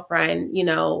my girlfriend,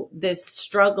 this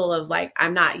struggle of like,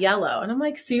 I'm not yellow. And I'm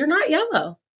like, so you're not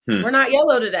yellow. Hmm. We're not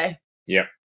yellow today. Yeah.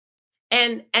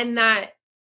 And that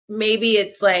maybe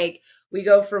it's like we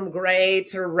go from gray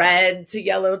to red to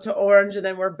yellow to orange, and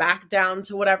then we're back down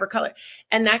to whatever color.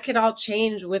 And that could all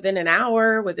change within an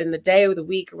hour, within the day or the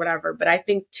week or whatever. But I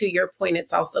think, to your point,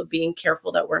 it's also being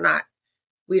careful that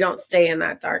we don't stay in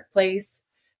that dark place.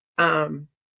 I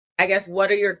guess, what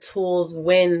are your tools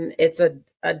when it's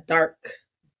a dark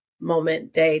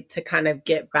moment day to kind of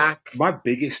get back? My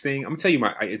biggest thing, I'm gonna tell you,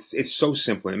 it's so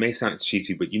simple. And it may sound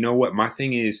cheesy, but you know what? My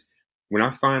thing is, when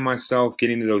I find myself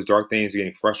getting into those dark things,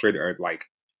 getting frustrated, or like,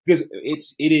 because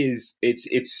it's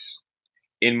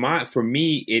in my for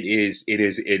me, it's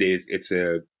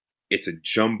a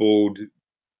jumbled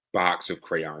box of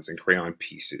crayons and crayon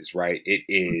pieces, right? It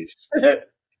is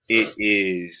the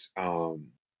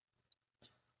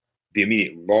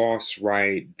immediate loss,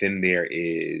 right? Then there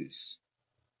is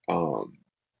um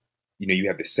you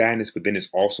have the sadness, but then it's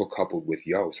also coupled with,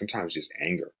 sometimes just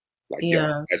anger. Like,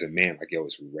 Yeah. as a man, like,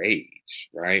 it's rage,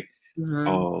 right?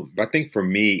 Hmm. But I think for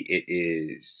me, it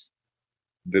is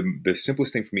the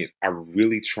simplest thing for me is I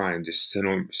really try and just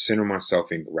center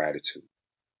myself in gratitude.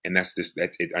 And that's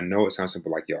it. I know it sounds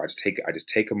simple, like, I just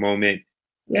take a moment,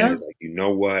 and Yeah. it's like, you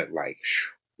know what? Like,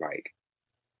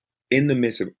 in the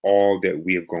midst of all that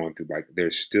we have gone through, like,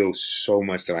 there's still so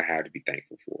much that I have to be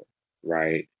thankful for,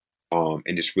 right?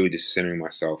 And just really just centering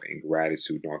myself in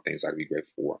gratitude and all things I can be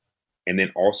grateful for. And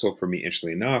then also for me,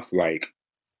 interestingly enough, like,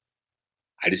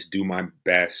 I just do my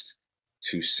best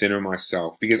to center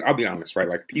myself, because I'll be honest, right?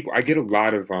 Like, I get a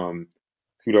lot of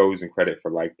kudos and credit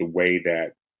for like the way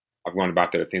that I've gone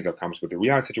about the things I've accomplished. But the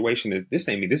reality situation is, this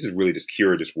ain't me. This is really just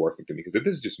Kira just working through me. Because if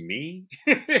this is just me,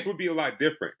 it would be a lot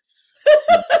different.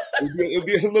 It'd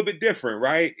be a little bit different,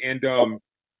 right? And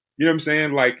you know what I'm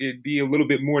saying? Like, it'd be a little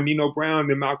bit more Nino Brown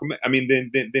than Malcolm. I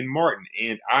mean, than Martin.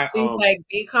 And She's like,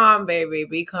 be calm, baby,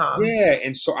 be calm. yeah.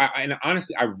 And so and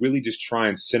honestly, I really just try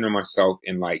and center myself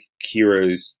in like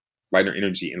Kira's lighter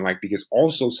energy, and like, because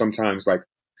also sometimes, like,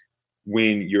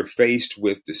 when you're faced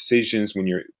with decisions, when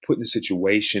you're put in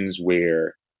situations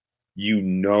where you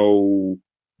know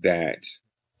that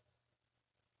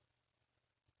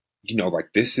like,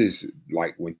 this is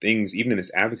like, when things, even in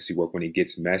this advocacy work, when it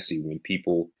gets messy, when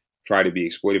people try to be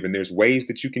exploitive, and there's ways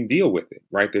that you can deal with it,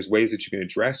 right? There's ways that you can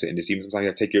address it. And just even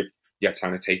sometimes you have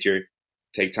time to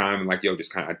take time, and like,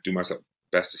 just kind of do myself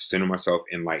best to center myself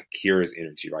in like Kira's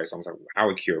energy, right? So I was like, how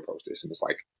would Kira approach this? And it's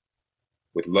like,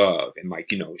 with love, and like,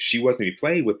 she wasn't to be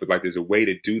played with, but like, there's a way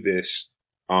to do this,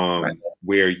 Right.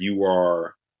 where you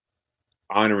are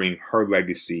honoring her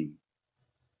legacy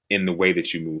in the way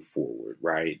that you move forward,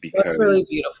 right? That's really Because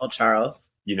beautiful,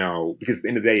 Charles. because at the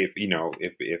end of the day,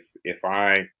 if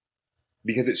I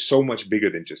because it's so much bigger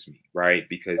than just me, right?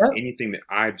 Because Yep. anything that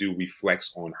I do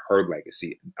reflects on her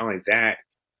legacy. Not only that,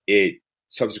 it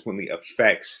subsequently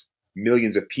affects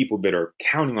millions of people that are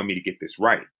counting on me to get this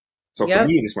right. So for Yep.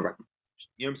 me, it's more like,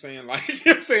 you know what I'm saying? Like, you know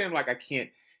what I'm saying? Like, I can't,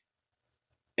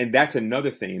 and that's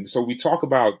another thing. So we talk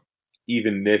about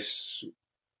even this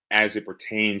as it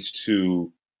pertains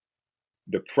to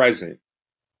the present,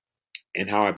 and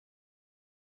how I,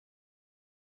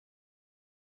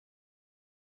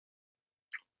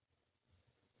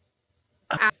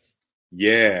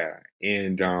 yeah,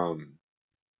 and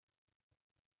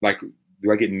like,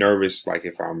 do I get nervous, like,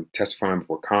 if I'm testifying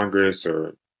before Congress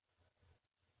or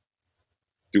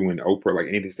doing Oprah, like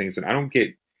any of these things? And I don't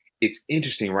get. It's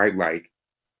interesting, right? Like,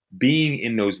 being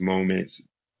in those moments,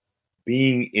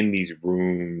 being in these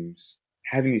rooms,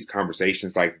 having these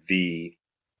conversations, like, the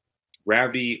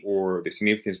gravity or the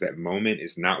significance of that moment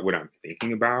is not what I'm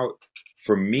thinking about.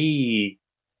 For me,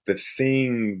 the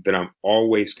thing that I'm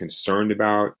always concerned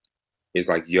about is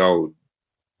like,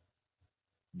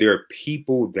 there are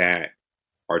people that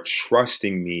are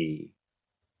trusting me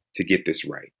to get this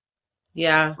right.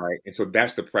 Yeah. Right. And so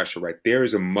that's the pressure, right? There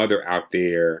is a mother out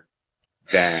there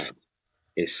that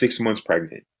is 6 months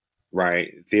pregnant,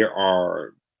 right? There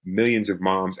are millions of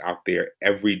moms out there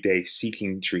every day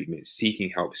seeking treatment, seeking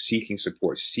help, seeking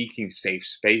support, seeking safe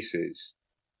spaces,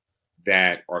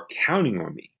 that are counting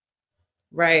on me.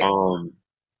 Right. Um,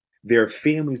 there are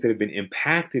families that have been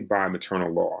impacted by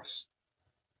maternal loss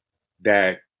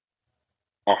that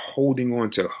are holding on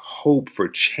to hope for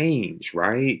change,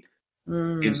 right?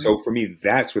 And Mm. so for me,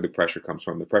 that's where the pressure comes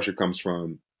from. The pressure comes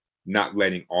from not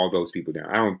letting all those people down.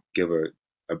 I don't give a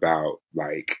about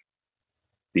like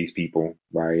these people,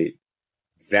 right?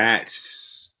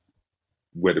 that's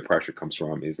where the pressure comes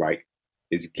from, is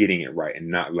getting it right and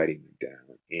not letting them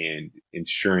down and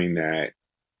ensuring that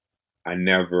I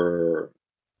never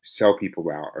sell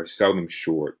people out or sell them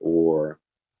short or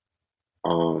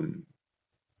um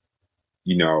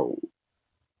you know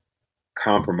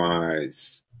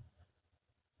compromise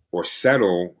or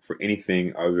settle for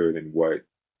anything other than what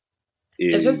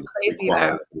It's just is crazy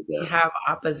required. that we have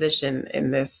opposition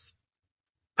in this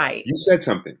fight. You said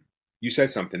something. You said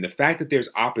something. The fact that there's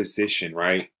opposition,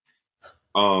 right?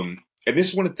 And this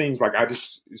is one of the things like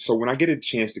so when I get a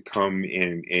chance to come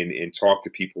in and talk to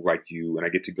people like you, and I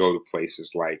get to go to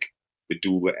places like the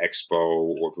Doula Expo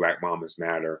or Black Mamas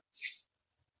Matter,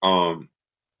 um,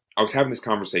 I was having this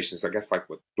conversation. So I guess like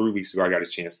what 3 weeks ago, I got a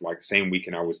chance. Like same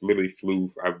weekend, I was literally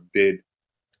flew. I did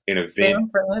an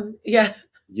event. Yeah.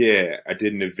 Yeah, I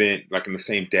did an event like in the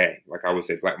same day. Like I was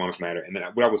at Black Mamas Matter, and then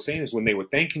what I was saying is when they were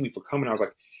thanking me for coming, I was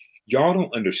like, y'all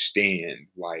don't understand.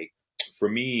 Like for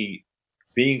me,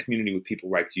 being in community with people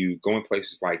like you, going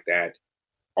places like that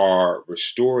are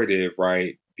restorative,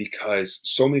 right? Because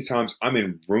so many times I'm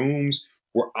in rooms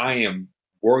where I am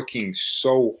working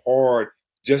so hard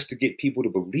just to get people to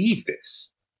believe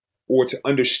this or to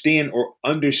understand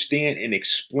and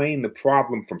explain the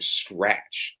problem from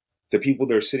scratch to people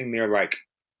that are sitting there like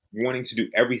wanting to do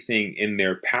everything in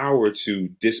their power to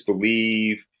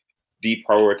disbelieve,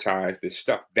 deprioritize this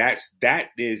stuff. That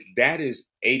is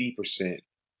 80%,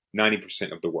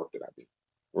 90% of the work that I do.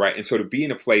 Right. And so to be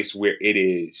in a place where it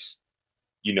is,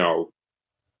 you know,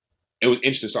 it was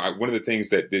interesting. So one of the things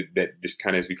that just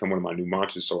kind of has become one of my new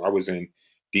mantras. So I was in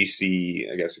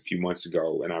DC, I guess, a few months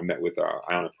ago, and I met with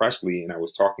Ayanna Presley, and I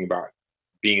was talking about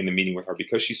being in the meeting with her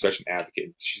because she's such an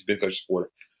advocate. She's been such a supporter.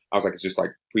 I was like, it's just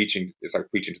like preaching. It's like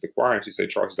preaching to the choir. And she said,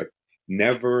 Charles, she's like,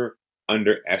 never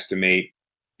underestimate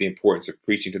the importance of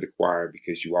preaching to the choir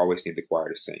because you always need the choir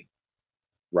to sing.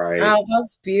 Right. Oh,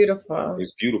 that's beautiful.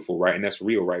 It's beautiful, right? And that's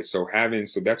real, right? So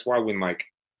that's why when like,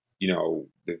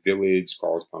 the village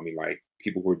calls upon me, like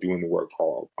people who are doing the work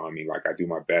call upon me, like I do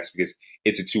my best because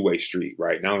it's a two-way street,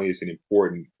 right? Not only is it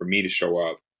important for me to show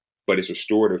up, but it's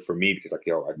restorative for me because like,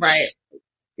 Right.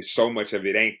 there's so much of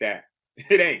it ain't that.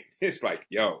 It ain't. It's like,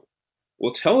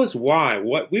 well, tell us why.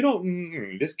 What we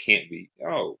don't. This can't be.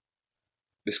 Oh,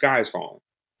 the sky is falling.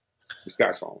 The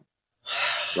sky's falling.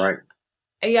 Right.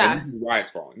 And Yeah. this is why it's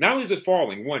falling. Not only is it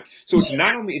falling, one, so it's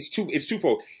not only it's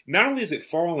twofold. Not only is it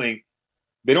falling,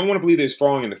 they don't want to believe that it's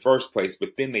falling in the first place,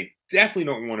 but then they definitely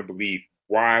don't want to believe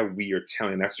why we are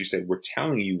telling. That's what you said. We're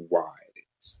telling you why it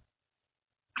is.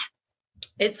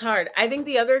 It's hard. I think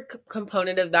the other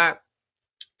component of that,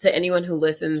 to anyone who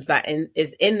listens that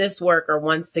is in this work or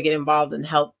wants to get involved and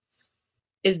help,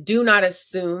 is do not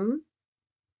assume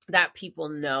that people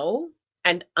know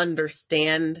and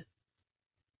understand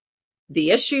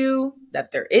the issue,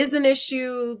 that there is an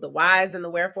issue, the whys and the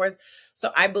wherefores.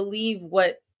 So I believe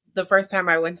what the first time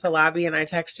I went to lobby and I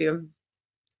text you,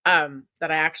 that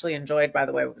I actually enjoyed, by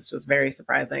the way, which was very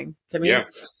surprising to me. Yeah.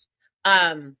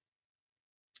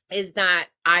 Is that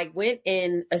I went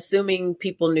in assuming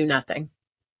people knew nothing.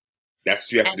 That's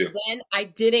what you have to do. Then I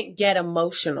didn't get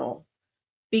emotional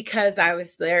because I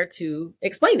was there to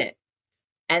explain it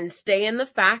and stay in the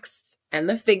facts and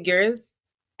the figures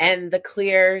and the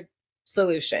clear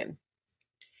solution.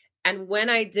 And when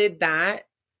I did that,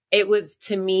 it was,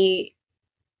 to me,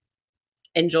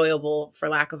 enjoyable, for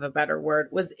lack of a better word,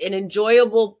 was an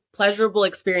enjoyable, pleasurable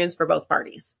experience for both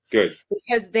parties. Good.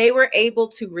 Because they were able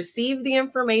to receive the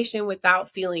information without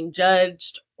feeling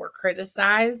judged or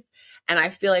criticized. And I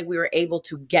feel like we were able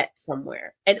to get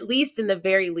somewhere. At least, in the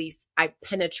very least, I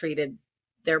penetrated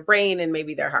their brain and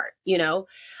maybe their heart.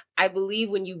 I believe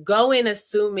when you go in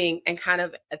assuming and kind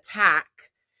of attack,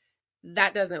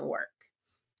 that doesn't work.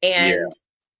 And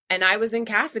I was in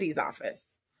Cassidy's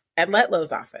office and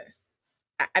Letlow's office.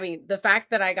 I mean, the fact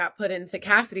that I got put into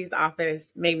Cassidy's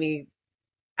office made me,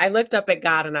 I looked up at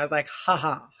God and I was like,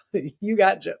 haha, you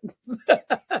got jokes.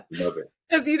 Love it.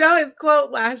 Because his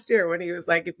quote last year when he was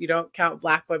like, if you don't count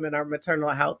Black women, our maternal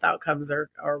health outcomes are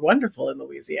wonderful in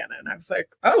Louisiana. And I was like,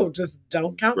 oh, just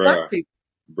don't count Black people.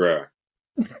 Bruh.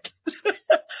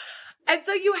 And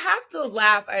so you have to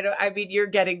laugh. I mean, you're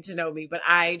getting to know me, but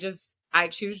I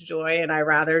choose joy and I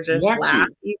rather just laugh,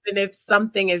 even if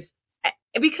something is,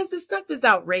 because this stuff is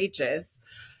outrageous.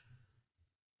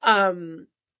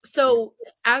 So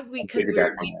because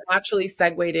we naturally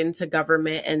segued into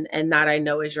government and that I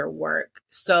know is your work.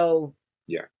 So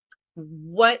yeah,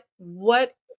 what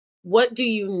do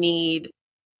you need?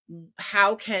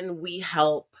 How can we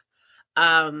help?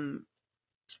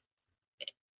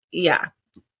 Yeah.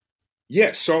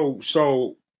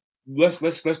 So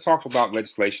let's talk about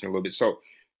legislation a little bit. So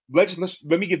let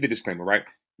me give the disclaimer, right?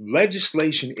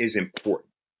 Legislation is important.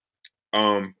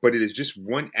 But it is just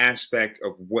one aspect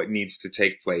of what needs to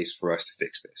take place for us to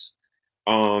fix this.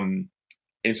 And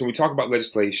so we talk about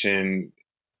legislation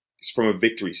from a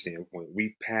victory standpoint.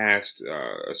 We passed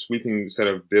a sweeping set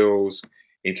of bills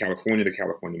in California, the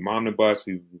California Momnibus.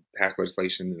 We passed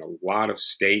legislation in a lot of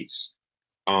states,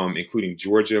 including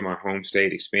Georgia, my home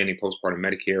state, expanding postpartum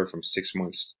Medicare from 6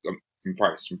 months, from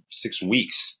 6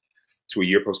 weeks to a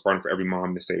year postpartum for every mom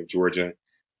in the state of Georgia.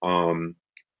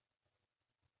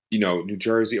 New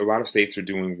Jersey, a lot of states are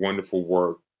doing wonderful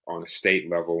work on a state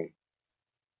level.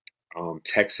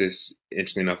 Texas,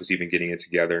 interestingly enough, is even getting it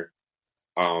together.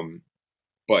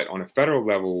 But on a federal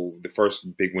level, the first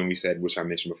big win we said, which I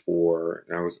mentioned before,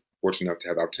 and I was fortunate enough to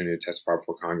have the opportunity to testify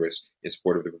before Congress in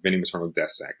support of the Preventing Maternal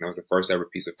Deaths Act. And that was the first ever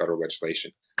piece of federal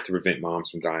legislation to prevent moms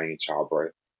from dying in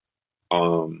childbirth.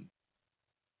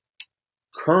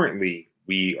 Currently,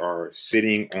 we are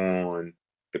sitting on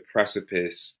the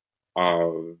precipice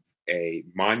of a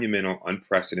monumental,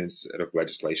 unprecedented set of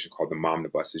legislation called the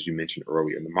Momnibus, as you mentioned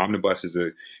earlier. And the Momnibus is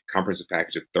a comprehensive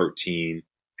package of 13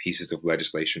 pieces of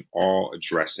legislation, all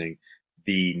addressing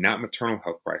the not maternal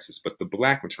health crisis, but the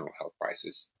Black maternal health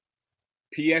crisis.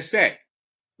 PSA.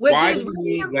 Which is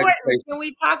really important. Can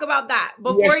we talk about that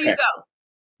before you go?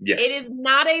 Yes. It is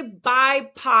not a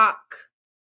BIPOC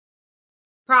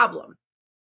problem.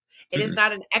 It is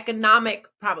not an economic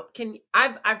problem.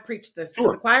 I've preached this to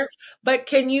the choir, but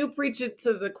can you preach it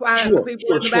to the choir and the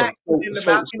people in the back?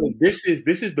 So this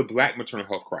is the Black maternal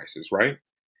health crisis, right?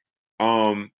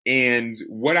 And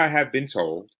what I have been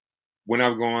told when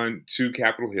I've gone to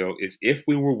Capitol Hill is if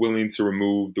we were willing to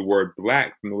remove the word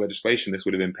Black from the legislation, this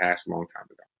would have been passed a long time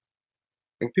ago.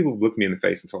 And people looked me in the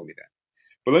face and told me that.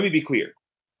 But let me be clear.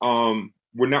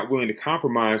 We're not willing to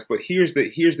compromise, but here's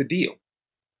the deal.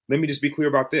 Let me just be clear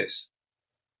about this.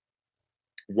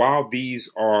 While we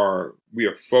are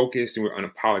focused and we're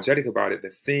unapologetic about it,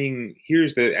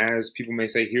 as people may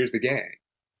say, here's the gag.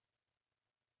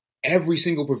 Every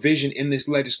single provision in this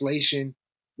legislation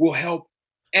will help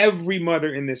every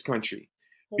mother in this country.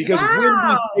 Because when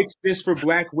we fix this for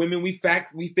Black women, we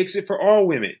fix it for all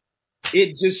women.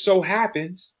 It just so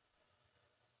happens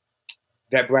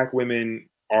that Black women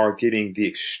are getting the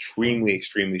extremely,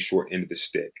 extremely short end of the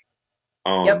stick.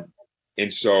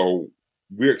 And so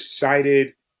we're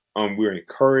excited. We're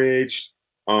encouraged.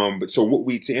 But so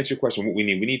to answer your question, what we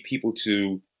need people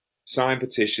to sign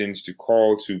petitions, to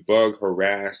call, to bug,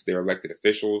 harass their elected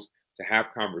officials, to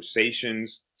have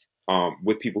conversations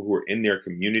with people who are in their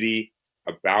community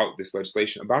about this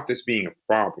legislation, about this being a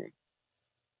problem.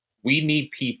 We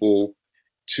need people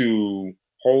to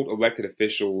hold elected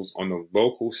officials on the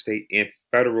local, state, and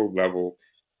federal level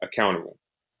accountable.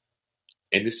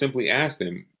 And just simply ask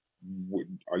them,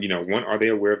 one, are they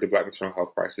aware of the Black maternal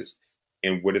health crisis?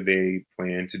 And what do they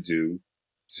plan to do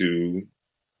to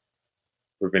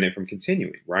prevent it from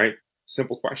continuing, right?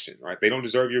 Simple question, right? They don't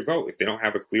deserve your vote if they don't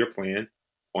have a clear plan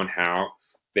on how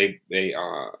and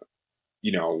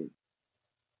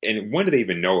when do they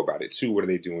even know about it too? What are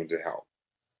they doing to help?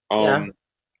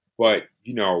 But,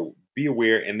 be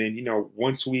aware. And then,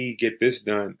 once we get this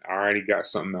done, I already got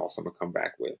something else I'm going to come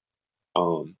back with.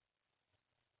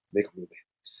 They can move it.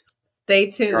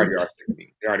 Stay tuned.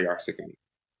 They already are sick of me.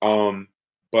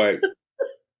 But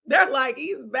they're like,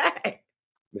 he's back.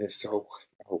 They're so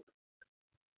hope.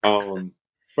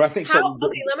 But I think so.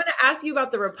 Okay, I'm going to ask you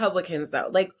about the Republicans though.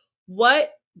 Like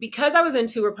because I was in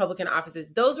 2 Republican offices,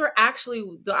 those were actually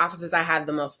the offices I had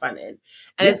the most fun in.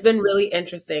 And it's been really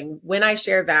interesting when I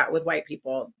share that with white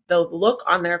people, the look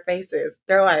on their faces,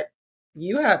 they're like,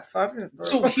 you had fun.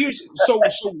 So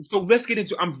let's get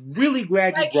into. I'm really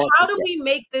glad you brought. How do we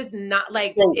make this not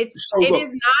like it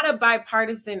is not a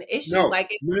bipartisan issue? No,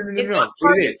 it's not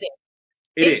partisan.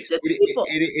 It's just people.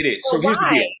 It is. So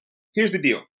here's the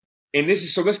deal. And this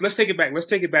is let's take it back. Let's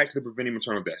take it back to the Preventing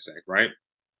Maternal Deaths Act, right?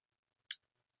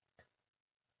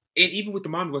 And even with the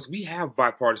Momnibus, we have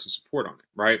bipartisan support on it,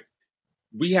 right?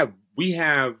 We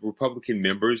have Republican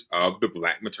members of the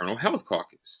Black Maternal Health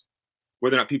Caucus,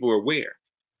 whether or not people are aware.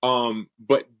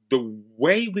 But the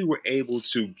way we were able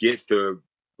to get the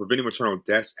Preventing Maternal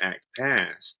Deaths Act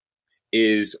passed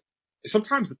is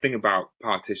sometimes the thing about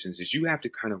politicians is you have to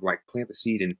kind of like plant the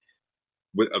seed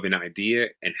of an idea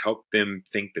and help them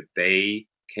think that they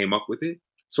came up with it.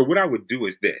 So what I would do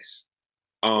is this,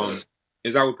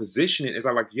 is I would position it as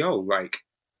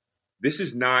this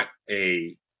is not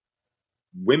a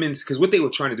women's, because what they were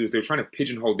trying to do is they were trying to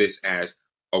pigeonhole this as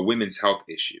a women's health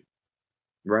issue,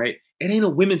 right? It ain't a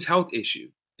women's health issue.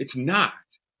 It's not.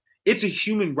 It's a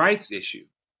human rights issue.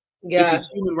 It's a Yeah.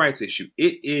 human rights issue.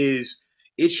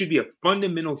 It should be a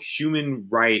fundamental human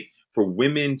right for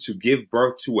women to give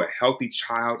birth to a healthy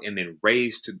child and then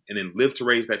live to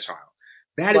raise that child.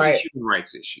 That is a Right. human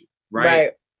rights issue, right?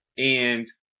 Right.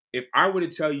 And if I were to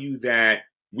tell you that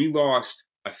we lost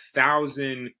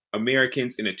 1,000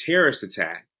 Americans in a terrorist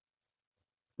attack,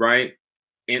 right?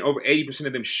 And over 80%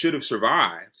 of them should have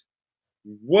survived,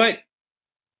 what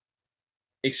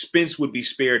expense would be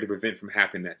spared to prevent from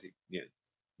happening that again,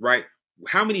 right?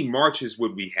 How many marches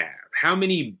would we have? How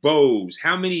many bows?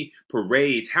 How many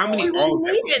parades? How Well, we many all wouldn't of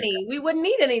that need would we have? any. We wouldn't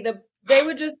need any. They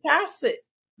would just pass it.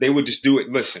 They would just do it.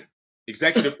 Listen,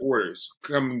 executive orders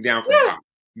coming down from Yeah. high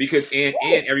because Right.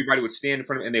 and everybody would stand in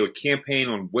front of it and they would campaign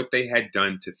on what they had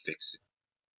done to fix it,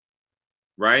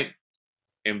 right?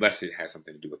 Unless it has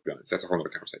something to do with guns, that's a whole other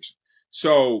conversation.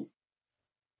 So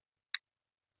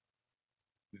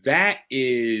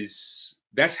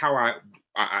that's how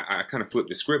I kind of flipped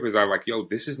the script. Is I like, yo,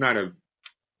 this is not a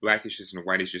black issue, it's not a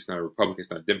white issue, it's not a Republican,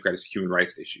 it's not a Democrat, it's a human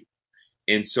rights issue.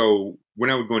 And so when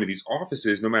I would go into these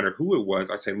offices, no matter who it was,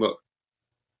 I say, look,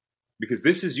 because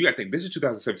this is I think this is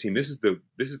 2017. This is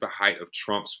the height of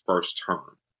Trump's first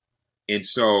term, and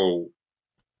so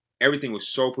everything was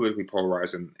so politically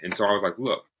polarized, and so I was like,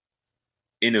 look,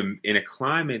 in a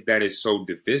climate that is so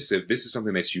divisive, this is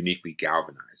something that's uniquely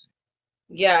galvanizing,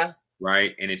 Yeah.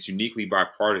 right? And it's uniquely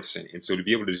bipartisan, and so to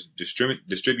be able to distribute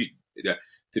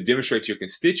to demonstrate to your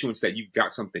constituents that you've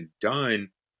got something done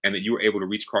and that you were able to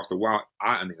reach across the wall,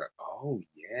 I mean, like, oh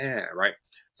yeah, right.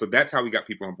 So that's how we got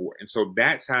people on board, and so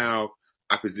that's how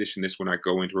I position this when I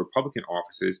go into Republican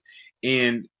offices,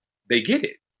 and they get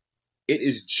it. It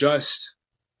is just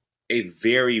a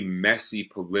very messy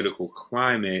political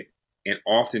climate, and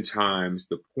oftentimes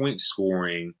the point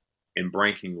scoring and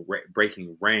breaking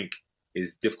rank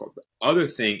is difficult. The other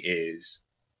thing is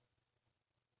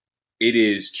it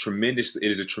is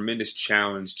a tremendous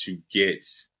challenge to get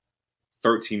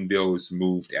 13 bills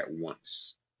moved at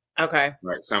once, Okay.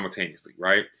 right, simultaneously,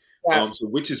 right. Yeah. So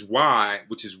which is why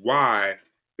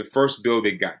the first bill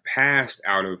that got passed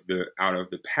out of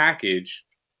the package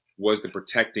was the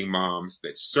Protecting Moms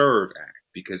That Serve Act,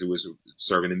 because it was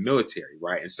serving the military,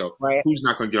 right? And so Right. who's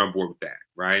not going to get on board with that,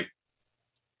 right?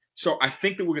 So I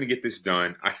think that we're going to get this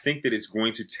done. I think that it's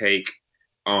going to take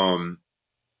um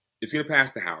it's going to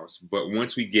pass the House, but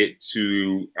once we get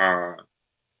to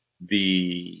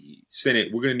the Senate,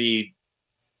 we're going to need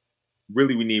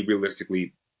we need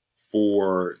realistically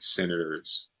 4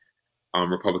 senators,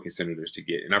 Republican senators to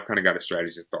get. And I've kind of got a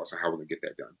strategy and thoughts on how we're going to get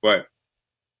that done. But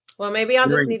Well, maybe I'll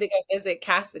just during, need to go visit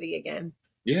Cassidy again.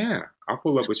 yeah, I'll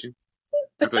pull up with you.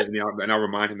 And I'll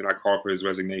remind him that I called for his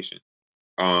resignation.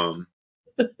 Um,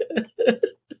 you know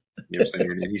what I'm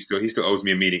saying? And he still owes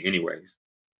me a meeting anyways.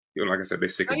 You know, like I said, they're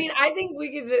sick I of me. mean, I think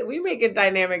we make a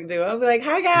dynamic duo. I'll be like,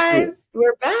 "Hi Let's do it. guys,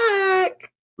 we're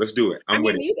back." Let's do it. I I'm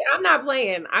with mean, it. I'm not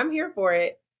playing. I'm here for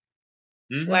it.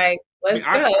 Hmm. Like, I mean, let's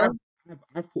go.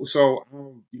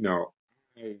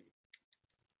 I,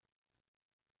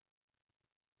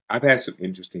 I've had some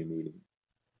interesting meetings,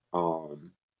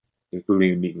 um,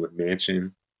 including a meeting with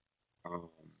Manchin. Um,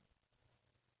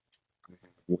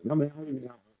 I mean, I don't even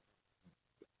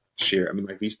share. I mean,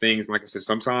 like these things. Like I said,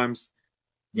 sometimes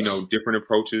different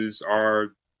approaches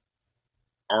are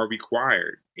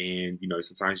required, and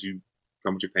sometimes you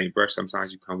come with your paintbrush,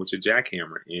 sometimes you come with your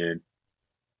jackhammer, and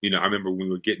I remember when we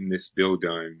were getting this bill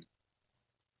done,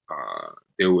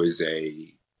 there was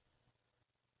a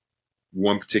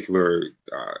one particular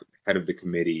head of the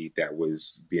committee that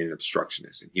was being an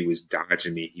obstructionist, and he was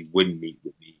dodging me. He wouldn't meet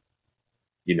with me.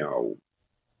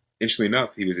 Interestingly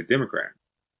enough, he was a Democrat.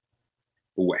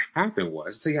 But what happened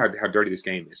was, I'll tell you how dirty this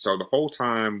game is. So the whole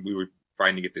time we were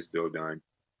fighting to get this bill done,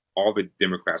 all the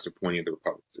Democrats are pointing at the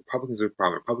Republicans. Republicans are the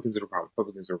problem. Republicans are the problem.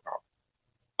 Republicans are the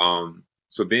problem.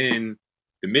 So then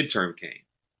the midterm came.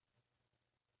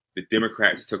 The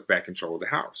Democrats took back control of the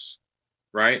House,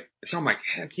 right? And so I'm like,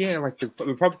 heck yeah, like the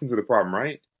Republicans are the problem,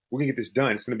 right? We're gonna get this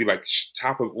done. It's gonna be like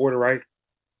top of order, right?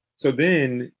 So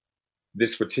then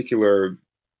this particular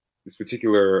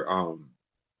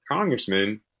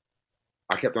congressman,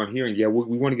 I kept on hearing, yeah,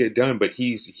 we want to get it done, but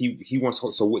he wants.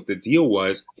 So what the deal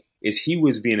was is he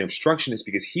was being an obstructionist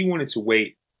because he wanted to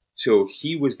wait till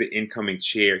he was the incoming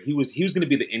chair. He was going to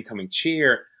be the incoming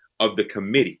chair of the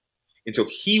committee, and so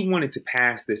he wanted to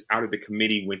pass this out of the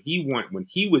committee when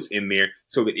he was in there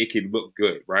so that it could look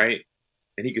good, right?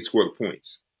 And he could score the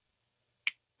points.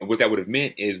 And what that would have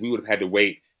meant is we would have had to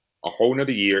wait a whole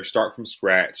another year, start from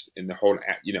scratch, and the whole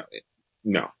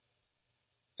no.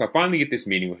 So I finally get this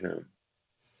meeting with him.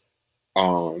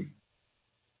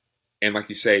 And like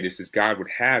you say, this is God would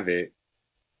have it.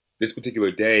 this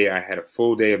particular day, I had a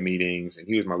full day of meetings, and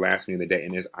he was my last meeting of the day.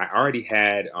 And I already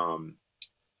had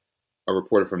a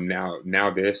reporter from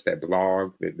Now This, that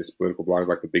blog, this political blog,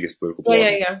 like the biggest political Yeah,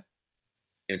 blog. yeah, yeah.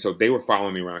 And so they were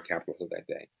following me around Capitol Hill that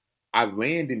day. I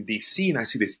land in DC and I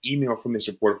see this email from this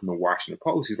reporter from the Washington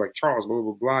Post. He's like, Charles, blah,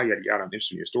 blah, blah, yada, yada. I'm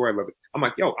interested in your story. I love it. I'm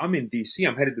like, yo, I'm in DC.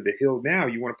 I'm headed to the Hill now.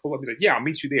 You want to pull up? He's like, yeah, I'll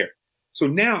meet you there. So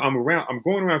now I'm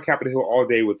going around Capitol Hill all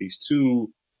day with these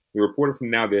two, the reporter from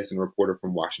Now This and the reporter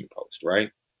from Washington Post, right?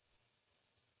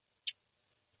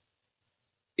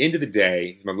 End of the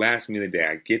day, it's my last meeting of the day.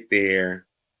 I get there,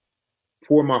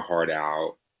 pour my heart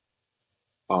out.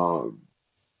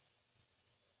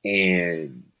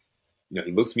 And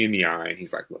he looks me in the eye and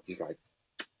he's like, look,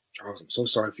 Charles, I'm so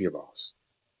sorry for your loss.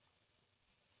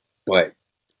 But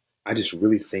I just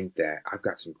really think that I've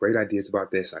got some great ideas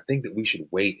about this. I think that we should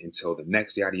wait until the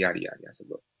next yada, yada, yada. I said,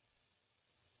 look.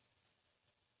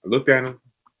 I looked at him,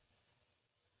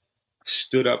 I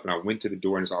stood up, and I went to the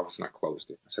door in his office and I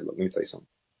closed it. I said, look, let me tell you something.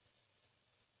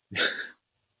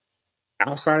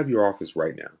 Outside of your office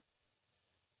right now,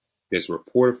 there's a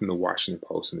reporter from the Washington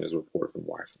Post and there's a reporter from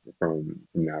Washington, from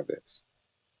Now This.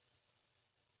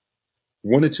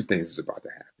 One or two things is about to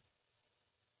happen.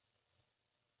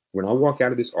 When I walk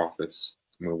out of this office,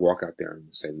 I'm going to walk out there and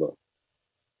say, look,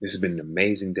 this has been an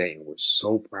amazing day, and we're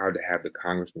so proud to have the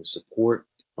congressman's support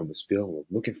on this bill. We're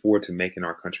looking forward to making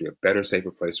our country a better,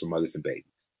 safer place for mothers and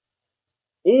babies.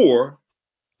 Or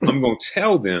I'm going to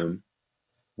tell them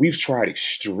we've tried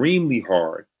extremely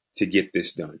hard to get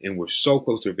this done, and we're so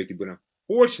close to a victory. But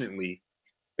unfortunately,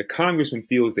 the congressman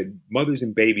feels that mothers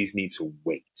and babies need to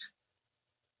wait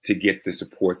to get the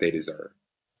support they deserve.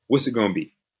 What's it going to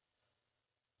be?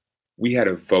 We had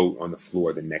a vote on the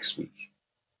floor the next week.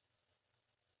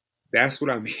 That's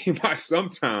what I mean by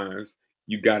sometimes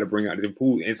you got to bring out the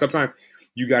pool, and sometimes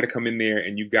you got to come in there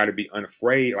and you got to be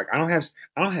unafraid. Like I don't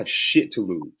have shit to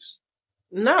lose.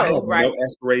 I have no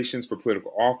aspirations for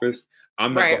political office.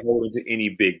 I'm not beholden to any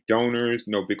big donors,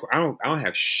 no big. I don't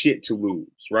have shit to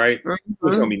lose, right? Mm-hmm.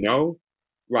 People tell me no,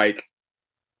 like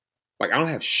I don't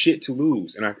have shit to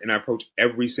lose, and I approach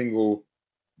every single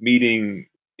meeting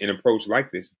and approach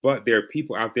like this. But there are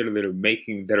people out there that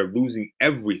are losing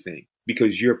everything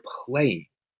because you're playing,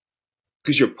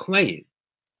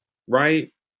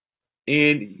 right?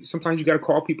 And sometimes you got to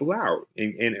call people out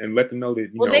and let them know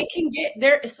that, they can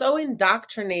they're so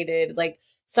indoctrinated. Like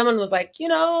someone was like,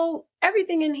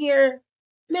 everything in here,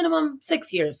 minimum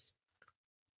 6 years.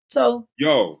 So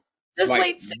just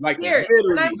wait 6 years. Literally,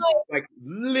 and I'm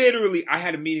literally, I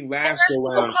had a meeting last go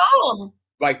round. So calm.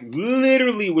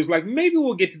 Literally was like, maybe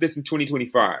we'll get to this in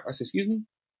 2025. I said, excuse me?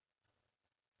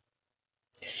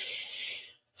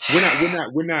 It's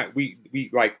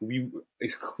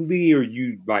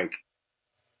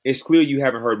clear you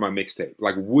haven't heard my mixtape.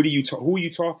 Like, who are you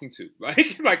talking to?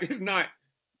 This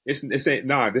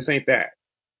ain't that.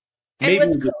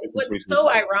 And what's so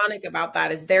ironic about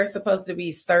that is they're supposed to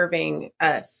be serving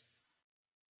us.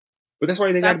 But that's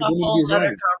why that's a whole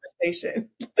other conversation.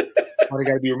 Why they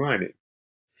got to be reminded.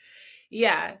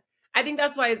 Yeah. I think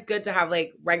that's why it's good to have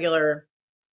regular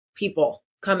people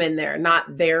come in there,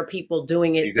 not their people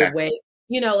doing it the way,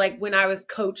 like when I was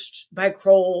coached by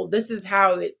Kroll, this is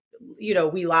how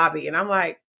we lobby. And I'm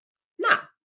like, nah,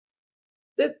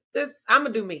 this I'm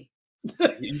gonna do me.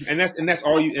 and that's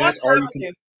all you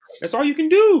can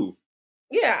do.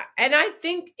 Yeah. And I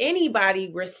think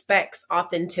anybody respects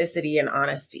authenticity and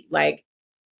honesty. Like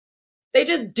they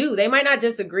just do. They might not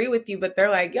disagree with you, but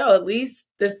they're like, yo, at least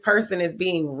this person is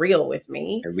being real with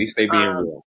me. At least they being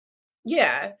real.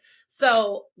 Yeah.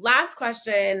 So last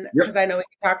question, because I know we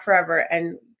can talk forever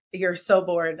and you're so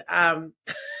bored.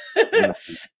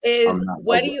 Is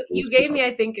what do you gave me,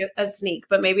 I think, a sneak,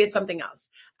 but maybe it's something else.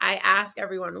 I ask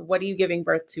everyone, what are you giving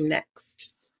birth to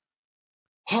next?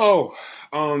 Oh,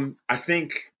 I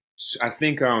think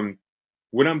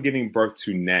what I'm giving birth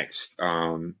to next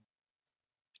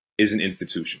is an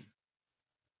institution.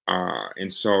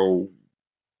 And so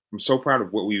I'm so proud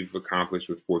of what we've accomplished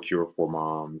with For Cure for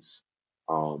Moms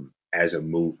as a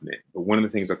movement. But one of the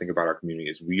things I think about our community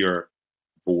is we are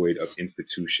void of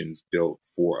institutions built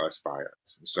for us by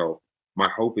us. And so my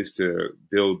hope is to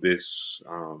build this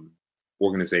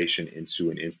organization into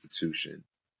an institution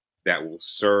that will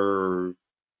serve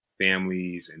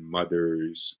families and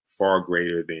mothers far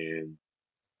greater than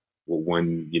what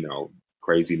one,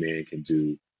 crazy man can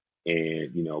do.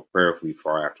 And, prayerfully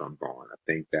far after I'm gone. I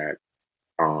think that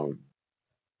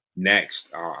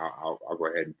next, I'll go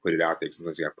ahead and put it out there.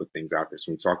 Sometimes you got to put things out there.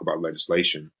 So when we talk about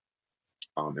legislation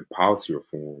and policy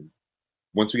reform,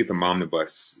 once we get the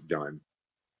Momnibus done,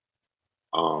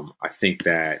 I think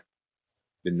that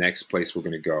the next place we're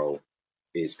going to go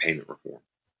is payment reform.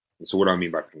 And so what do I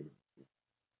mean by payment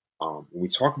reform? When we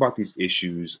talk about these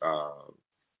issues of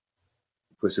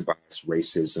implicit bias,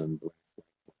 racism,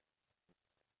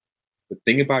 the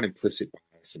thing about implicit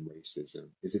bias and racism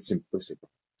is it's implicit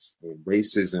bias. I mean,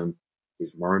 racism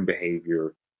is learned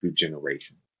behavior through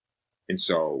generation. And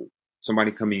so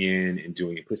somebody coming in and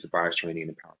doing implicit bias training in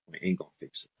the PowerPoint ain't going to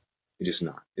fix it. It's just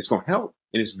not. It's going to help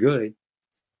and it's good.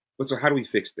 But so how do we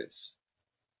fix this?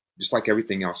 Just like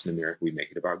everything else in America, we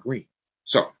make it about green.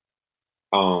 So,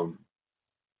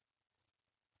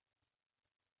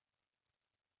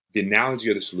 the analogy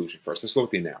of the solution first. Let's go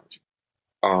with the analogy.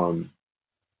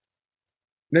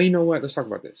 Now, you know what? Let's talk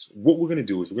about this. What we're going to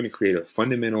do is we're going to create a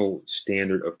fundamental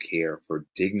standard of care for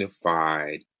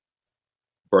dignified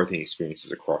birthing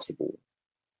experiences across the board.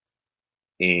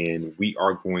 And we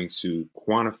are going to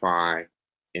quantify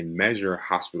and measure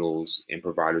hospitals and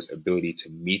providers' ability to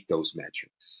meet those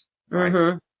metrics. Right?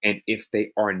 Mm-hmm. And if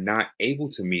they are not able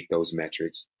to meet those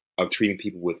metrics of treating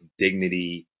people with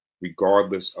dignity,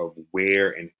 regardless of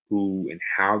where and who and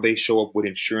how they show up, what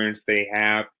insurance they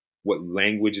have, what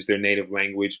language is their native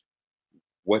language,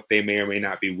 what they may or may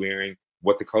not be wearing,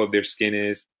 what the color of their skin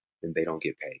is, then they don't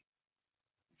get paid.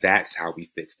 That's how we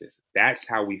fix this. That's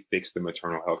how we fix the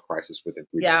maternal health crisis within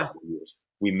 3 to 5 years.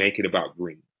 We make it about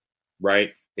green,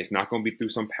 right? It's not going to be through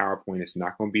some PowerPoint. It's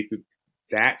not going to be through.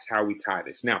 That's how we tie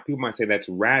this. Now, people might say that's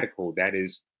radical.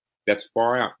 That's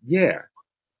far out. Yeah,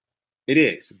 it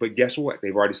is. But guess what?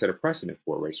 They've already set a precedent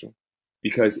for it, Rachel.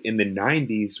 Because in the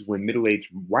 90s, when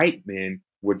middle-aged white men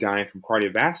were dying from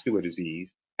cardiovascular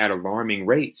disease at alarming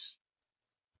rates,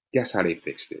 guess how they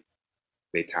fixed it?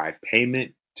 They tied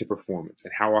payment to performance.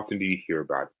 And how often do you hear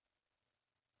about it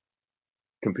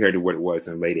compared to what it was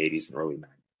in the late 80s and early 90s?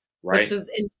 Right? Which is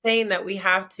insane that we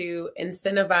have to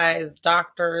incentivize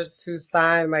doctors who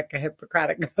sign like a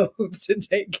Hippocratic oath to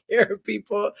take care of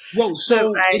people. Well,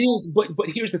 so it is, but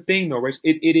here's the thing though, right?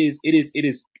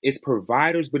 It's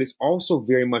providers, but it's also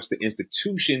very much the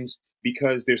institutions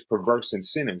because there's perverse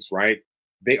incentives, right?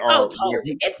 They are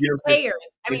totally. It's the payers.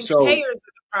 I mean, payers are the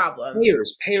problem.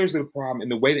 Payers are the problem, and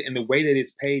the way that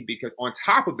it's paid because on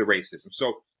top of the racism.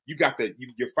 So you got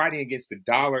you're fighting against the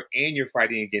dollar and you're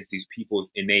fighting against these people's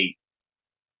innate,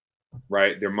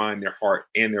 right? Their mind, their heart,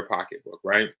 and their pocketbook,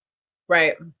 right?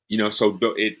 Right. So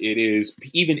it is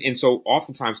even, and so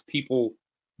oftentimes people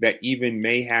that even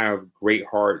may have great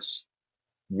hearts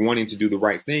wanting to do the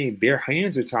right thing, their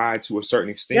hands are tied to a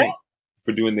certain extent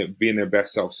for being their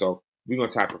best self. So we're going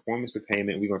to tie performance to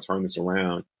payment. We're going to turn this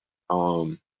around.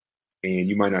 And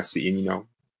you might not see, and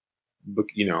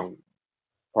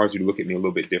cause you to look at me a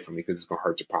little bit differently because it's going to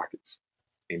hurt your pockets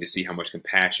and to see how much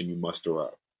compassion you muster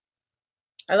up.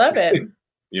 I love it. You know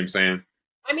what I'm saying?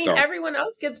 I mean, everyone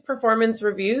else gets performance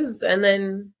reviews. And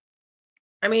then,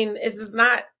 I mean, this is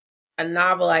not a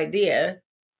novel idea.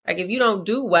 Like, if you don't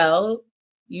do well,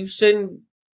 you shouldn't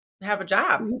have a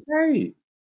job. You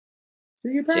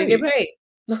should get paid.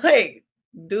 Like,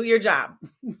 do your job.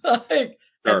 And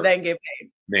then get paid.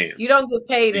 Man. You don't get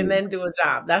paid and then do a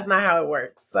job. That's not how it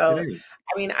works. So,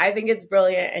 I mean, I think it's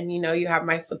brilliant and you have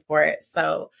my support.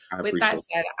 So with that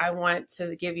said, I want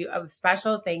to give you a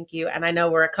special thank you. And I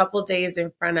know we're a couple days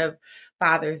in front of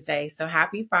Father's Day. So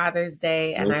happy Father's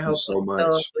Day. And I hope so much.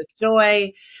 Filled with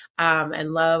joy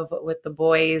and love with the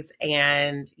boys.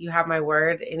 And you have my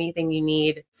word. Anything you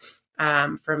need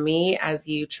from me as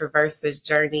you traverse this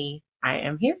journey, I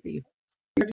am here for you.